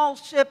small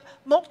ship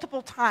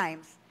multiple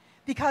times.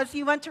 because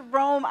he went to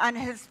Rome on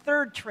his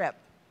third trip.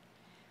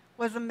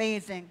 It was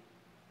amazing.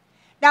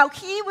 Now,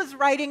 he was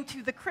writing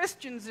to the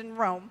Christians in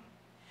Rome,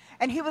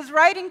 and he was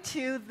writing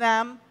to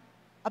them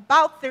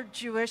about their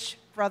Jewish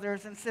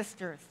brothers and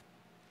sisters.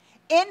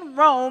 In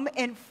Rome,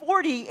 in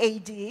 40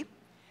 AD,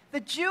 the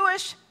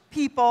Jewish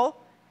people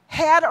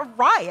had a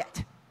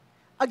riot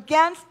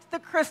against the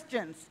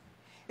Christians.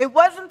 It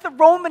wasn't the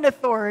Roman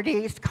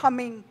authorities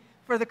coming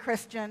for the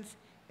Christians,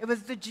 it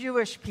was the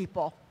Jewish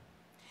people.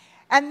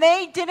 And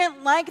they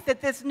didn't like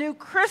that this new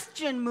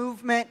Christian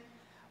movement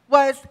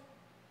was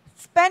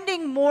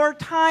spending more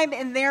time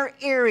in their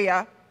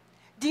area,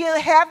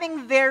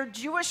 having their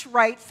Jewish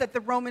rights that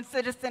the Roman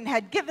citizen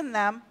had given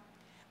them,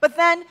 but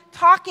then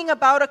talking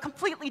about a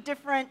completely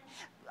different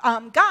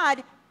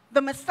God,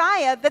 the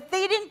Messiah, that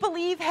they didn't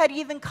believe had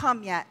even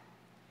come yet.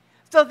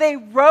 So they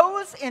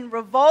rose in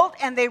revolt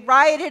and they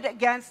rioted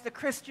against the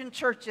Christian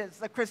churches,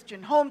 the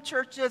Christian home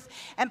churches.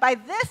 And by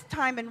this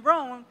time in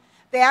Rome,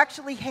 they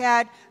actually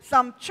had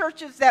some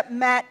churches that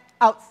met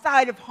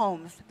outside of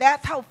homes.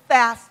 That's how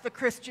fast the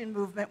Christian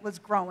movement was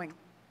growing.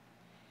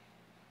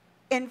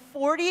 In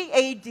 40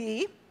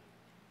 AD,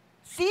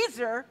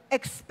 Caesar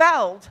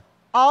expelled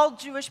all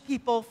Jewish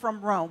people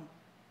from Rome.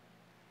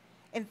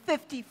 In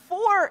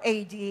 54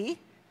 AD,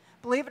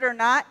 believe it or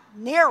not,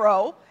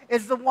 Nero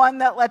is the one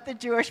that let the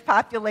Jewish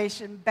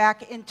population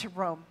back into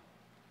Rome.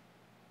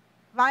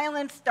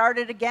 Violence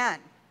started again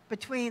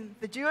between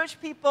the Jewish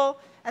people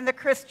and the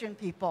Christian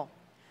people.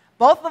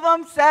 Both of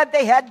them said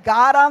they had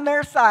God on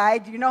their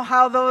side. You know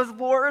how those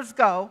wars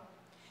go.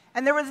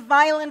 And there was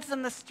violence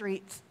in the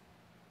streets.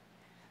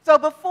 So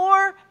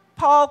before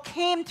Paul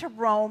came to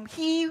Rome,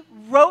 he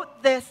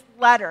wrote this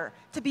letter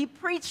to be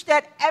preached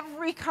at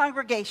every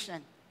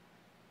congregation,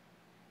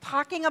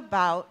 talking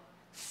about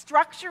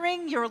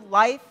structuring your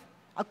life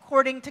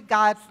according to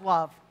God's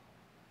love.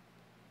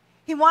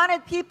 He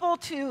wanted people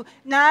to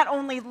not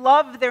only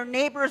love their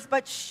neighbors,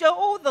 but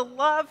show the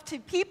love to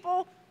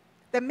people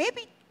that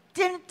maybe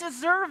didn't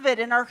deserve it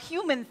in our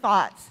human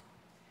thoughts,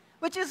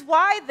 which is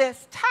why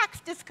this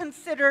text is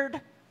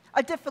considered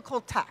a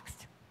difficult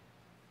text.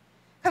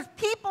 Because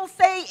people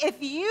say,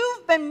 if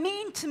you've been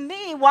mean to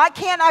me, why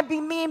can't I be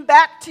mean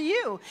back to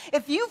you?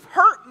 If you've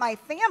hurt my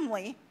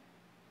family,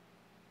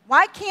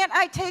 why can't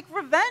I take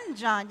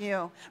revenge on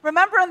you?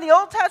 Remember in the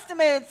Old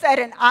Testament it said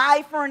an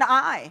eye for an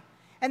eye.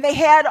 And they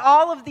had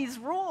all of these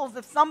rules.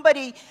 If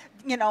somebody,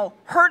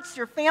 hurts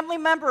your family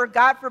member or,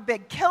 God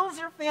forbid, kills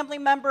your family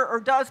member or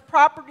does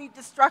property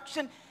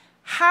destruction,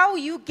 how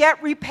you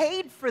get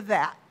repaid for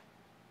that.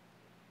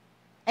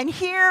 And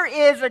here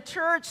is a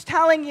church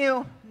telling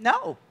you,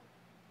 no.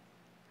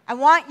 I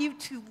want you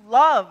to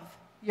love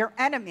your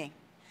enemy.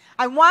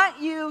 I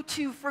want you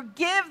to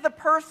forgive the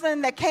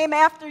person that came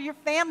after your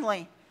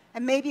family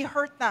and maybe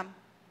hurt them.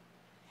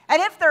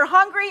 And if they're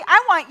hungry,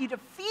 I want you to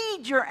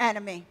feed your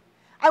enemy.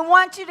 I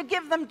want you to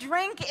give them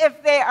drink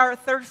if they are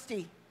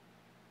thirsty.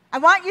 I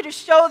want you to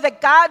show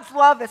that God's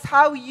love is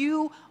how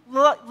you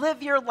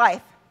live your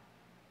life.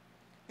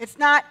 It's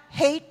not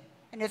hate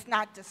and it's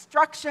not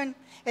destruction.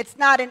 It's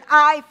not an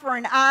eye for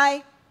an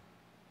eye.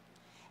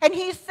 And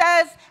he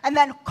says, and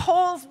then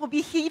coals will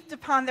be heaped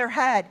upon their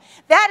head.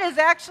 That is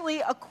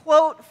actually a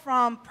quote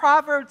from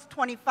Proverbs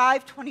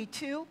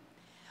 25:22,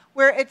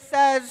 where it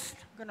says,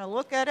 I'm going to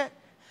look at it,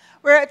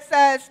 where it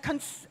says,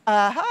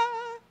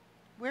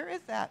 where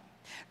is that?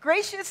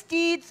 Gracious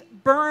deeds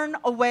burn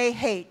away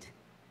hate.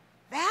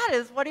 That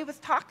is what he was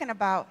talking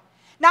about.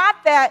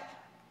 Not that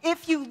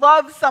if you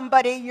love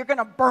somebody, you're going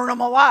to burn them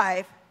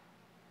alive.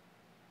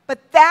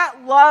 But that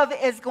love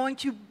is going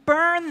to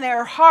burn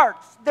their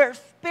hearts, their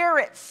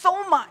spirits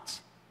so much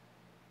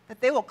that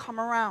they will come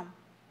around.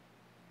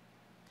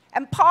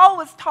 And Paul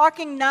was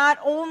talking not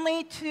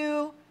only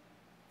to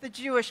the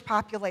Jewish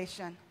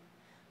population,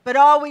 but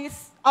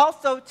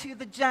also to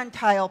the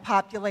Gentile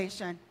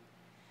population.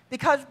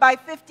 Because by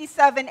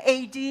 57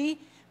 AD,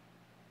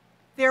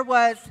 there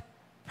was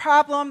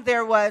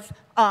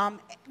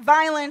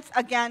violence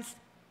against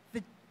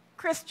the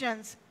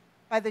Christians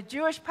by the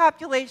Jewish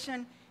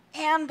population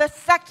and the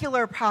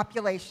secular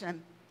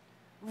population.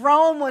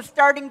 Rome was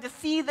starting to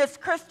see this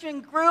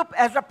Christian group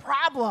as a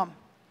problem.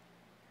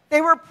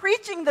 They were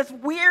preaching this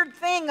weird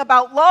thing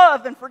about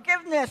love and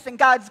forgiveness and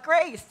God's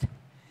grace.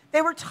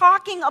 They were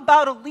talking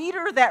about a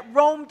leader that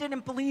Rome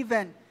didn't believe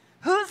in.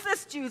 Who's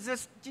this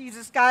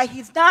Jesus guy?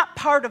 He's not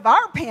part of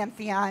our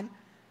pantheon.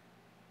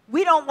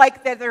 We don't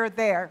like that they're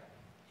there.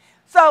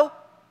 So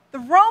the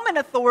Roman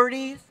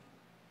authorities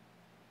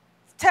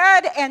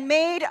said and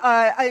made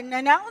an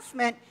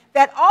announcement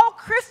that all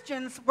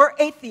Christians were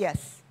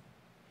atheists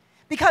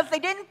because they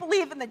didn't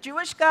believe in the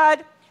Jewish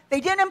God,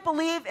 they didn't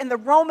believe in the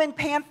Roman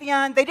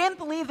pantheon, they didn't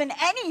believe in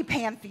any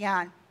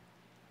pantheon.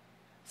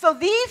 So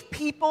these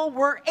people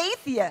were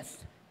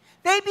atheists.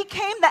 They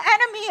became the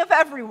enemy of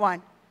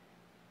everyone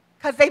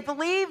because they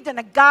believed in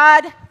a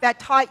God that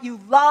taught you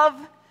love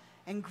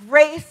and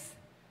grace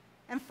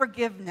and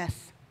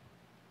forgiveness.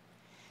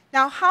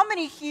 Now, how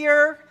many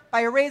here,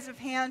 by a raise of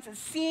hands, have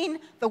seen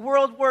the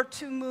World War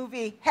II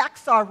movie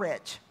Hacksaw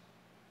Ridge?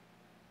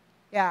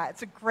 Yeah,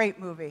 it's a great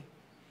movie.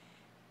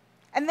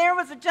 And there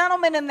was a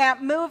gentleman in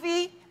that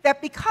movie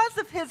that because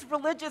of his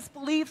religious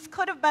beliefs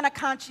could have been a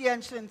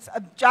conscientious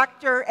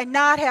objector and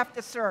not have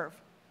to serve.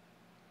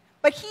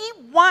 But he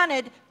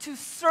wanted to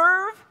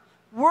serve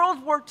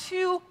World War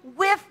II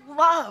with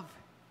love,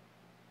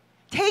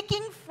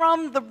 taking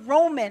from the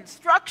Romans,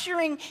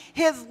 structuring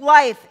his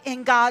life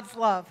in God's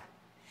love.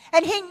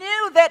 And he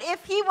knew that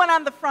if he went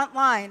on the front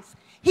lines,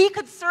 he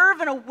could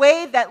serve in a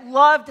way that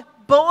loved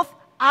both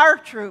our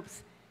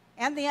troops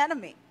and the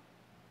enemy.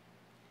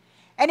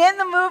 And in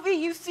the movie,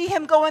 you see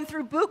him going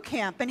through boot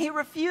camp, and he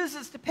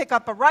refuses to pick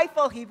up a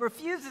rifle, he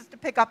refuses to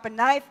pick up a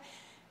knife.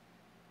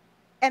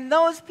 And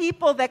those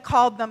people that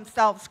called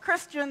themselves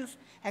Christians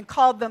and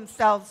called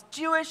themselves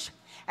Jewish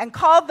and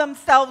called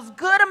themselves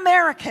good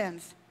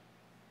Americans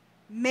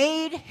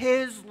made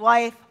his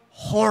life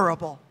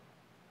horrible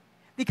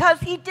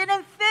because he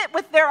didn't fit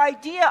with their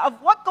idea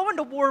of what going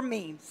to war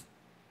means.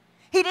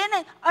 He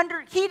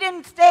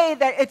didn't say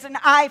that it's an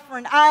eye for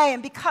an eye,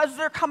 and because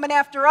they're coming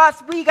after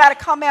us, we got to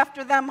come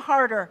after them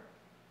harder.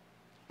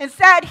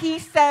 Instead, he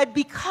said,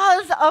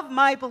 because of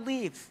my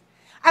beliefs,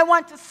 I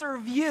want to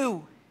serve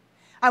you.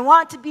 I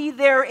want to be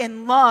there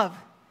in love.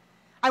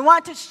 I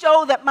want to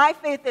show that my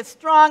faith is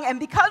strong, and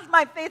because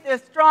my faith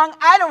is strong,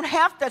 I don't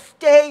have to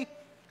stay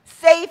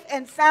safe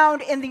and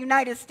sound in the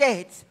United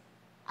States.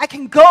 I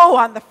can go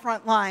on the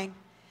front line.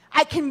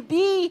 I can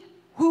be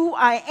who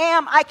I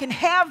am. I can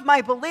have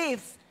my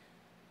beliefs,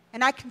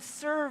 and I can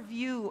serve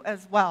you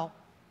as well.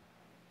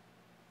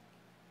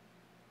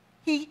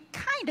 He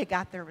kind of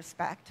got their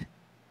respect.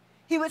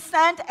 He was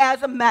sent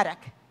as a medic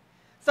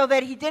so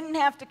that he didn't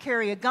have to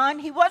carry a gun.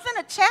 He wasn't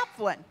a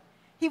chaplain.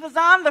 He was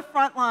on the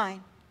front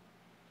line.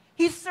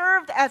 He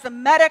served as a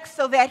medic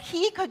so that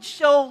he could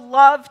show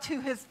love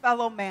to his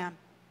fellow man.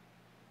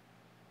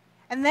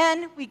 And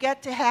then we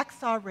get to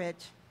Hacksaw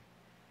Ridge,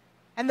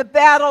 and the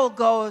battle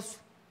goes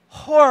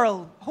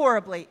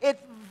horribly.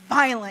 It's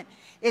violent.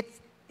 It's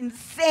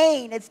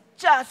insane. It's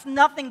just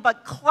nothing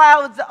but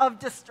clouds of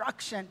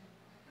destruction.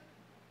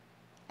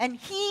 And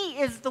he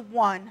is the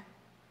one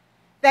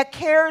that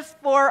cares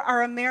for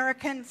our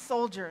American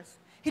soldiers.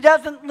 He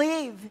doesn't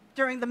leave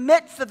during the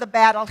midst of the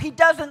battle. He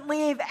doesn't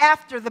leave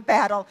after the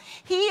battle.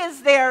 He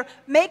is there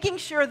making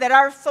sure that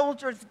our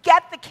soldiers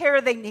get the care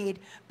they need,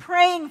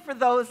 praying for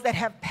those that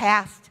have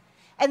passed,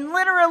 and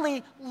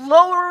literally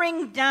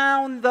lowering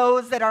down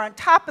those that are on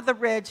top of the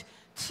ridge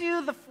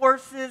to the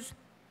forces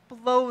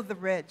below the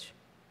ridge.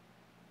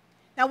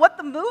 Now, what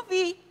the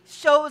movie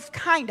shows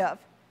kind of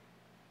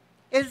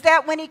is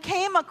that when he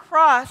came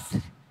across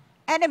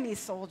enemy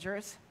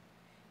soldiers,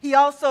 he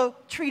also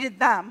treated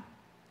them,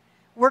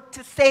 worked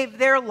to save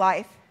their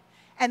life,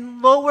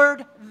 and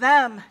lowered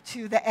them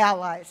to the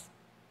Allies.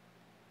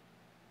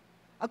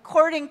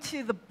 According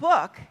to the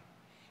book,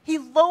 he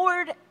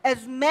lowered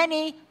as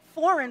many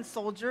foreign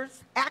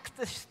soldiers,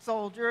 Axis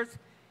soldiers,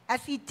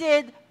 as he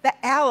did the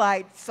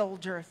Allied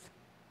soldiers.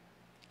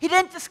 He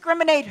didn't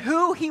discriminate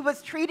who he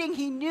was treating.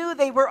 He knew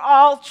they were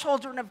all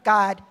children of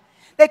God.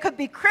 They could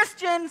be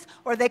Christians,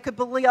 or they could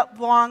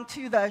belong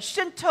to the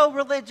Shinto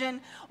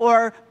religion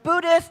or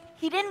Buddhist.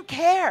 He didn't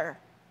care.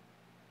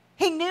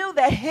 He knew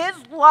that his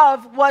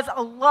love was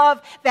a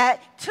love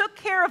that took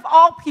care of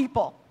all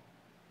people.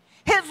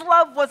 His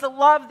love was a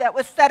love that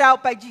was set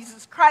out by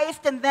Jesus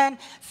Christ and then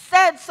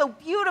said so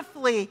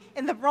beautifully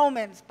in the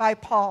Romans by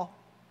Paul,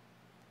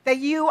 that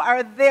you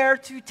are there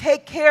to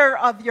take care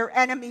of your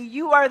enemy.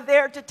 You are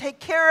there to take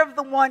care of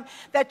the one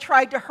that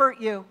tried to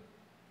hurt you.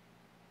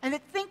 And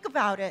think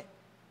about it.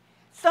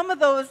 Some of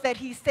those that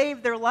he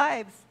saved their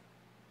lives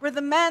were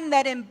the men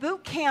that in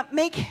boot camp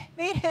made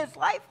his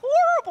life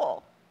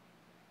horrible.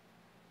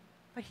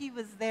 But he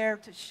was there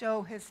to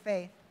show his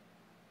faith.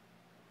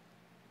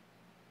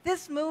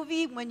 This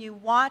movie, when you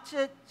watch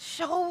it,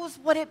 shows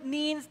what it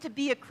means to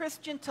be a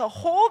Christian, to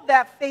hold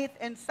that faith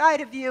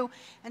inside of you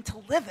and to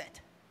live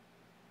it.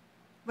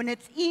 When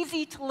it's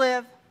easy to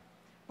live,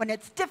 when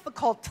it's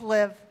difficult to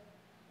live,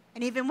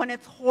 and even when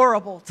it's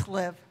horrible to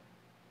live.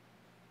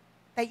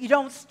 That you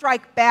don't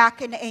strike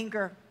back in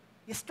anger.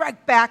 You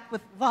strike back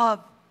with love.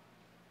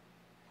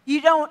 You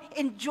don't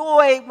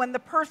enjoy when the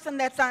person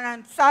that's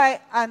on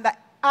the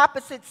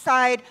opposite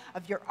side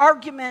of your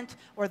argument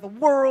or the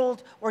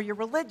world or your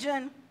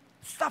religion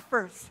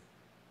suffers.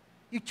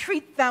 You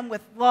treat them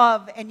with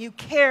love and you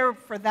care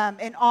for them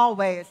in all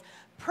ways.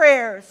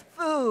 Prayers,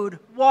 food,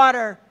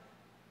 water,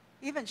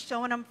 even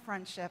showing them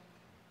friendship.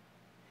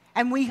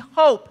 And we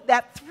hope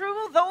that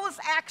through those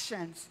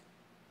actions,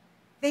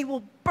 they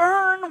will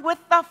burn with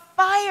the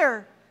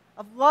fire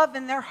of love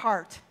in their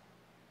heart.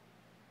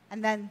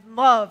 And then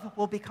love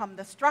will become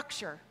the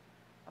structure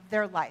of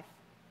their life.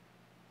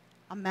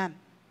 Amen.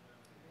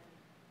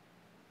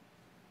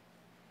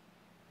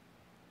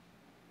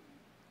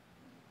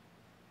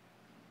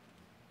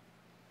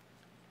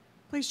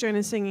 Please join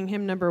in singing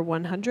hymn number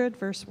 100,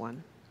 verse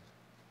 1.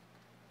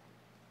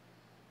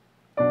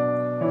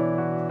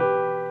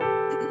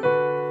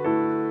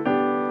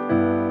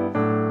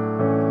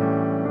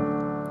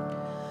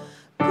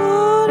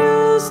 God,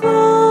 whose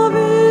love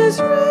is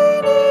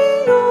reigning.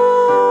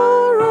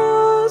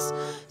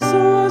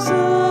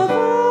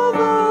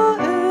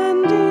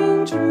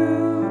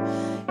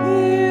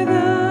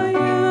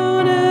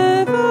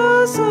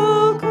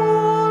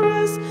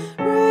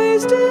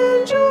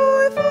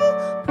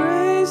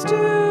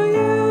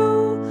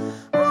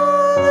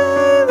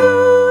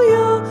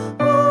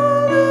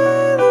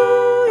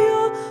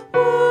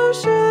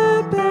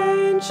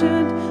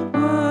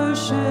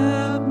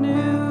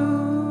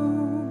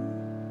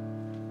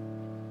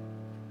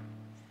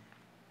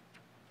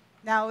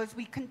 as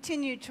we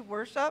continue to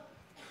worship,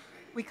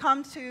 we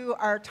come to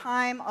our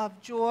time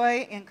of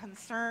joy and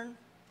concern,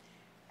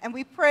 and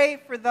we pray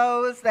for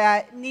those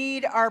that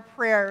need our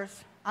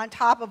prayers on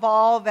top of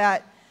all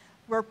that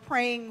we're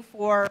praying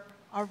for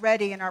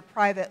already in our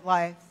private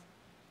lives.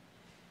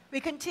 We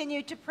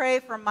continue to pray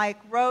for Mike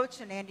Roach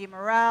and Andy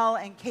Morrell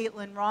and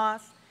Caitlin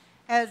Ross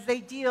as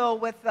they deal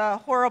with the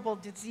horrible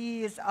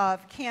disease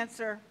of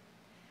cancer.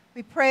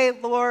 We pray,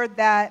 Lord,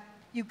 that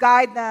you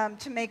guide them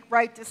to make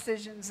right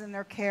decisions in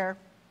their care.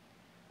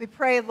 We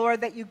pray,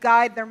 Lord, that you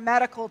guide their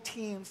medical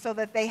team so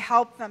that they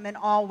help them in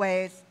all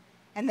ways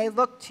and they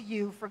look to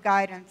you for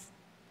guidance.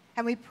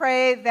 And we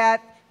pray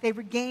that they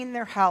regain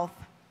their health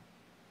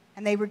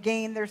and they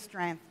regain their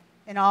strength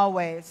in all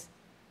ways.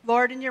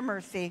 Lord, in your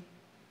mercy,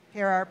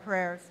 hear our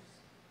prayers.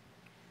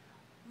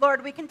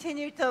 Lord, we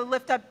continue to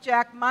lift up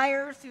Jack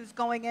Myers, who's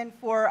going in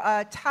for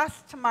a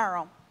test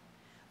tomorrow.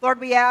 Lord,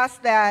 we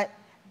ask that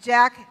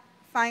Jack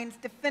finds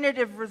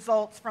definitive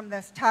results from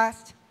this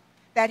test,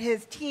 that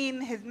his team,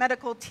 his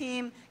medical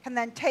team, can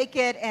then take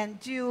it and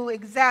do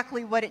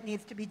exactly what it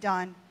needs to be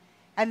done,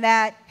 and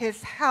that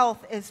his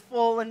health is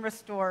full and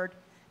restored,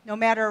 no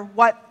matter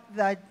what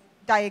the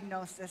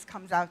diagnosis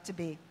comes out to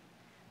be.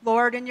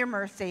 Lord, in your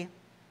mercy,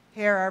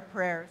 hear our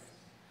prayers.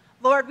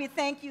 Lord, we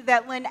thank you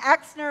that Lynn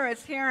Exner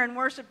is here in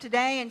worship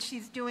today, and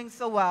she's doing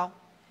so well.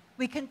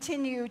 We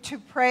continue to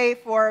pray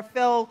for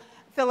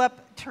Philip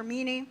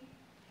Termini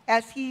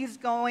as he's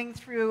going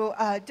through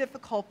a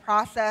difficult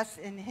process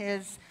in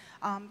his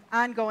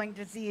ongoing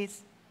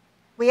disease.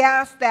 We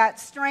ask that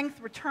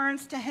strength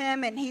returns to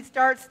him and he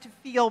starts to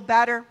feel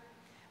better.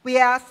 We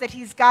ask that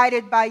he's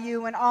guided by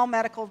you in all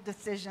medical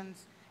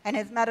decisions, and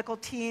his medical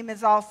team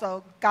is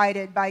also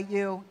guided by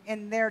you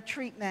in their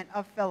treatment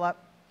of Philip.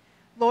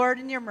 Lord,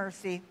 in your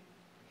mercy,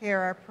 hear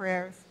our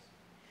prayers.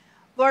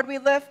 Lord, we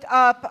lift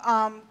up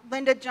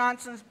Linda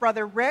Johnson's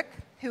brother Rick,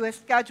 who is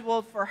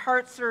scheduled for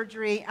heart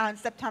surgery on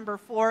September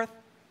 4th.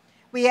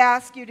 We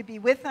ask you to be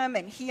with him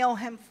and heal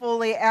him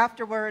fully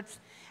afterwards,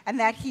 and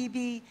that he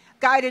be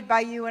guided by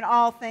you in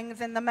all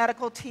things and the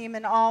medical team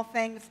in all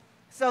things,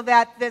 so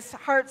that this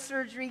heart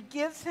surgery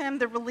gives him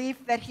the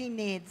relief that he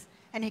needs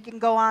and he can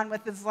go on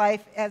with his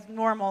life as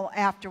normal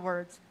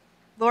afterwards.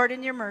 Lord,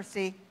 in your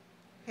mercy,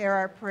 hear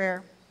our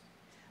prayer.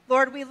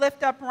 Lord, we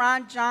lift up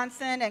Ron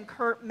Johnson and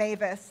Kurt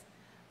Mavis.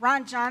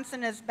 Ron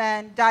Johnson has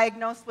been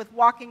diagnosed with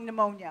walking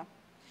pneumonia,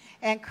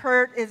 and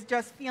Kurt is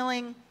just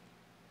feeling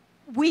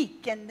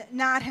weak and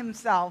not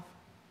himself.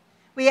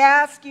 We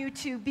ask you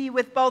to be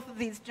with both of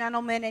these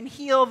gentlemen and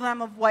heal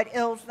them of what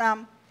ails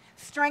them,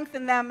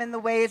 strengthen them in the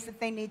ways that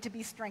they need to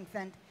be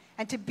strengthened,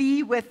 and to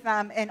be with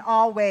them in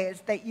all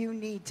ways that you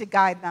need to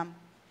guide them.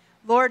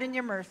 Lord, in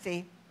your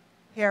mercy,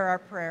 hear our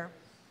prayer.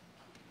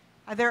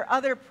 Are there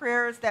other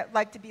prayers that would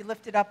like to be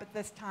lifted up at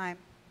this time?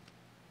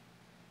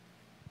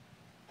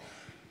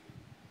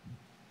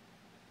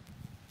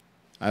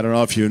 I don't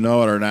know if you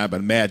know it or not,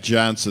 but Matt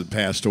Johnson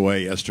passed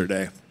away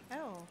yesterday.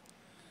 Oh.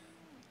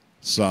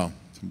 So,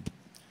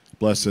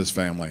 bless his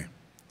family.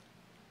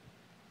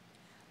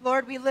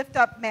 Lord, we lift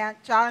up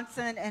Matt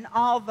Johnson and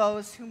all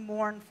those who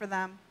mourn for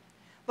them.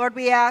 Lord,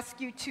 we ask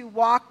you to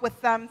walk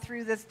with them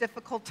through this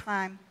difficult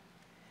time,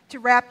 to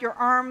wrap your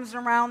arms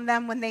around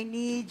them when they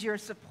need your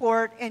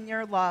support and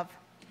your love.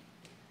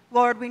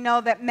 Lord, we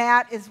know that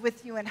Matt is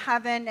with you in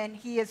heaven, and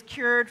he is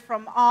cured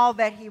from all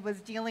that he was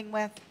dealing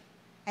with,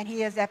 and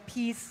he is at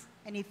peace,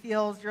 and he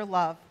feels your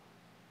love.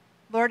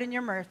 Lord, in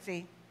your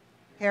mercy,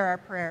 hear our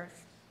prayers.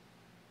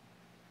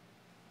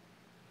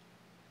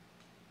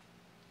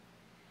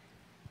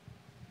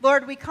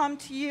 Lord, we come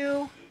to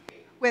you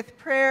with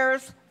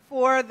prayers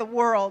for the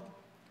world,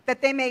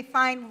 that they may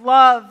find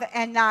love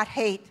and not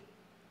hate.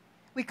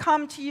 We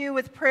come to you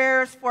with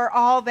prayers for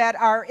all that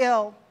are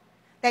ill,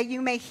 that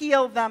you may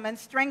heal them and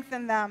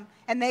strengthen them,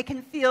 and they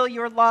can feel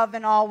your love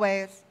in all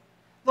ways.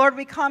 Lord,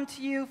 we come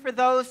to you for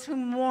those who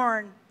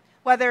mourn,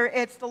 whether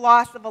it's the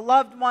loss of a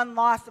loved one,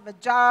 loss of a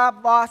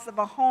job, loss of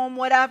a home,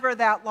 whatever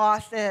that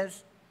loss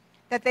is,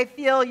 that they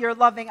feel your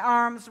loving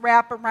arms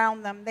wrap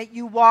around them, that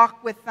you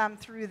walk with them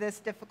through this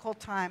difficult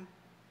time.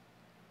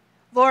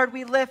 Lord,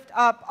 we lift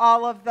up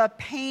all of the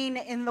pain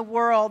in the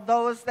world,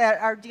 those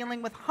that are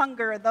dealing with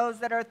hunger, those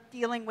that are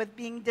dealing with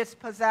being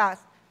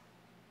dispossessed,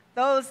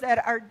 those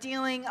that are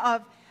dealing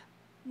of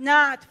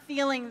not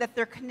feeling that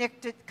they're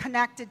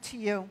connected to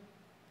you.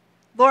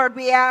 Lord,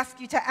 we ask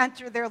you to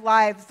enter their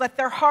lives. Let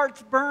their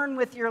hearts burn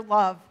with your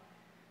love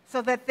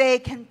so that they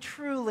can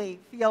truly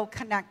feel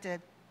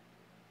connected.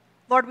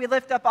 Lord, we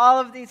lift up all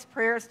of these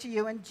prayers to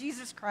you in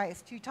Jesus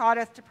Christ, who taught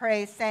us to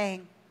pray,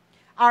 saying,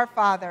 Our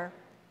Father,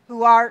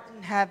 who art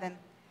in heaven,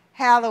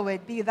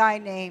 hallowed be thy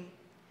name.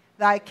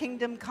 Thy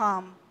kingdom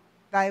come,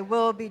 thy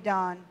will be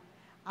done,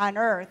 on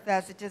earth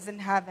as it is in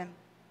heaven.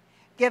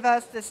 Give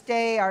us this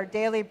day our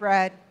daily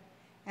bread,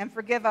 and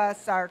forgive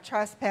us our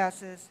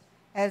trespasses,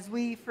 as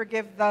we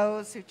forgive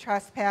those who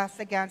trespass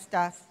against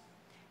us.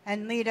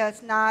 And lead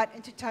us not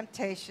into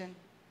temptation,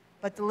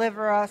 but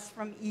deliver us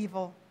from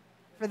evil.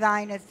 For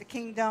thine is the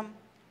kingdom,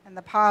 and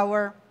the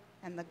power,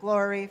 and the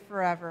glory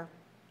forever.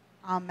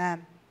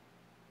 Amen.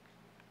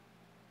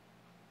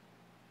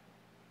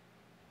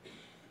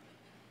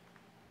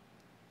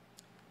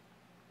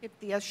 If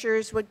the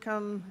ushers would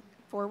come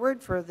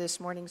forward for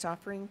this morning's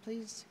offering,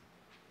 please.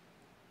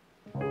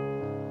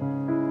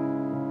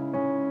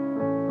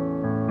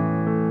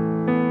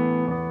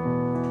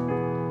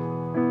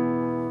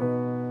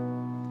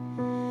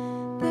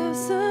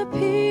 There's a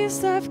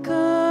peace I've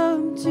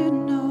come to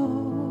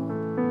know,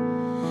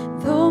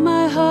 though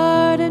my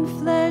heart and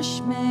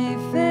flesh may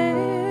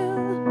fail.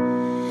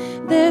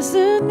 There's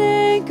an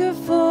anchor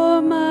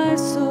for my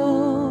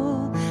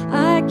soul.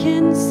 I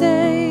can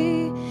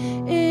say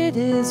it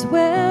is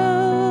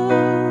well.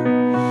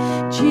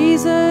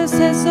 Jesus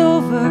has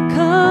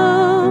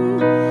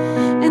overcome,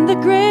 and the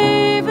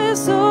grave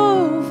is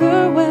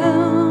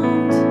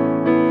overwhelmed.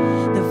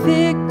 The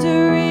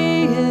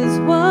victory is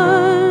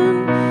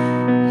won.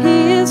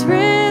 He is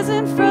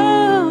risen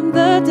from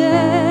the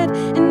dead,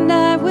 and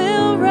I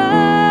will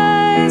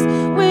rise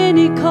when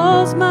he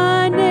calls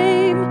my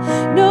name.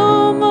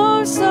 No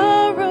more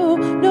sorrow,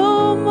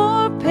 no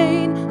more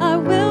pain. I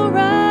will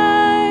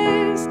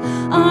rise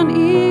on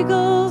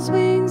eagle's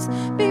wings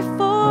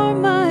before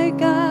my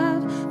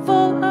God,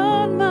 fall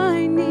on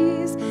my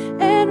knees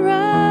and rise.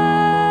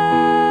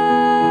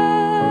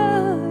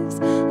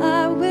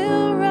 I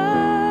will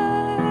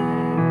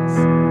rise.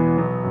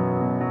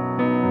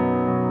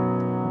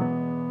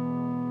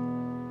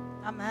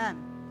 Amen.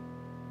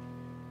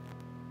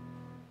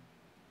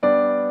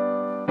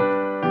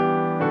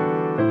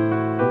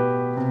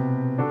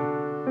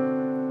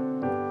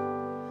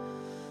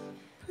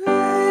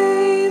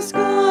 Praise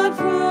God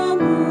from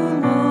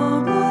whom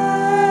all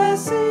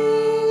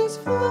blessings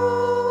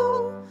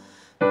flow.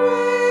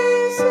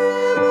 Praise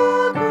him,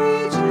 all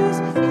creatures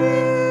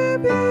here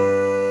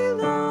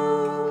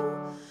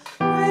below.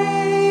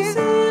 Praise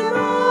him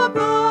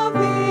above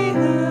the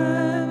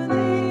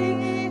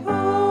heavenly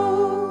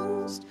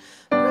host.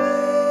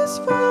 Praise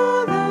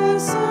Father,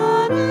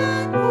 Son,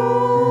 and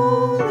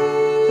Holy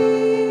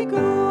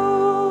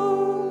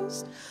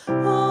Ghost.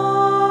 Amen.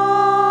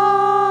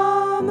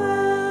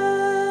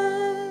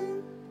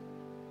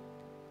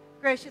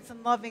 Gracious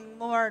and loving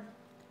Lord,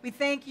 we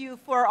thank you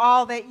for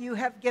all that you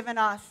have given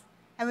us,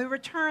 and we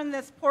return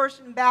this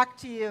portion back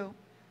to you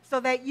so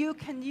that you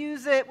can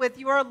use it with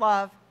your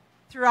love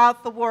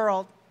throughout the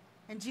world.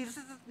 In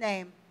Jesus'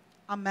 name,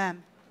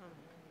 amen.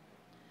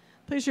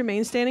 Please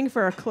remain standing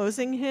for our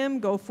closing hymn,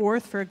 Go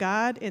Forth for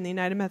God, in the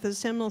United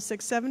Methodist Hymnal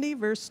 670,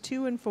 verse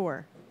 2 and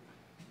 4.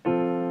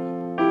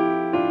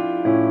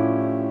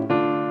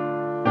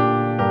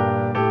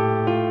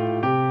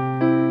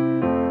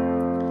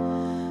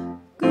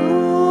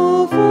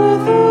 Go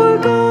forth for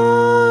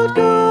God,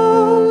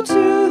 go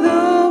to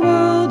the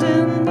world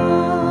in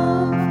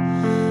love.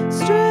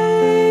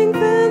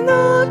 Strengthen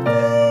the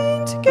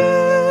faint,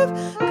 give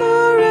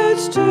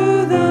courage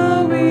to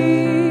the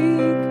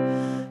weak.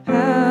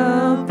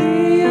 Help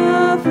the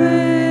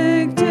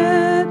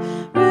afflicted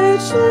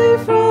richly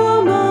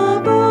from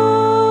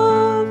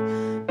above.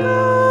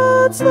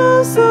 God's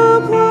love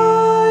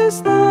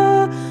supplies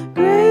the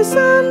grace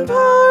and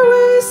power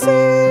we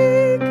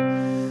seek.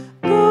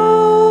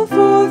 Go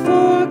forth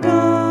for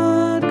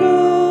God,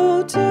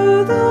 go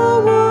to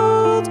the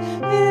world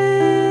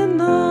in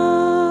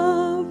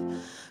love.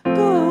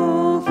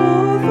 Go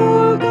forth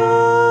for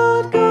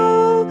God,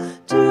 go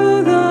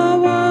to the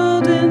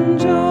world in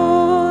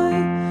joy.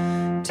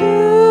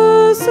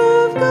 To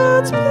serve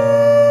God's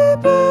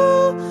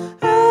people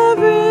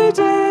every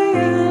day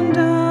and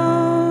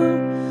hour.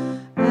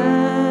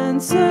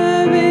 And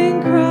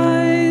serving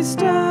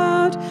Christ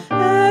out,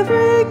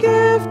 every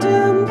gift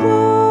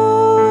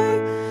employ.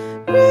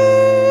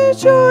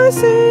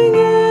 Rejoicing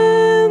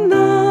in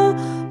the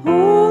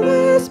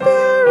Holy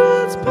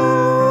Spirit's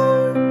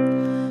power.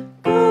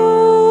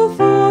 Go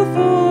forth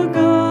for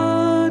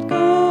God,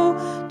 go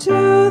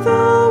to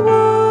the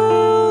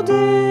world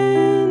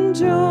in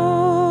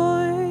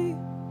joy.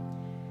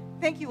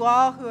 Thank you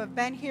all who have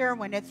been here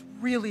when it's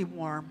really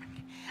warm.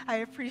 I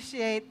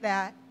appreciate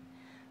that.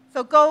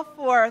 So go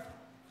forth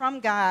from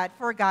God,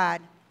 for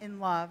God, in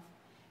love.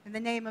 In the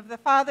name of the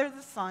Father,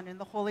 the Son, and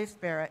the Holy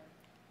Spirit.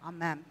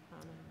 Amen.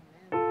 Amen.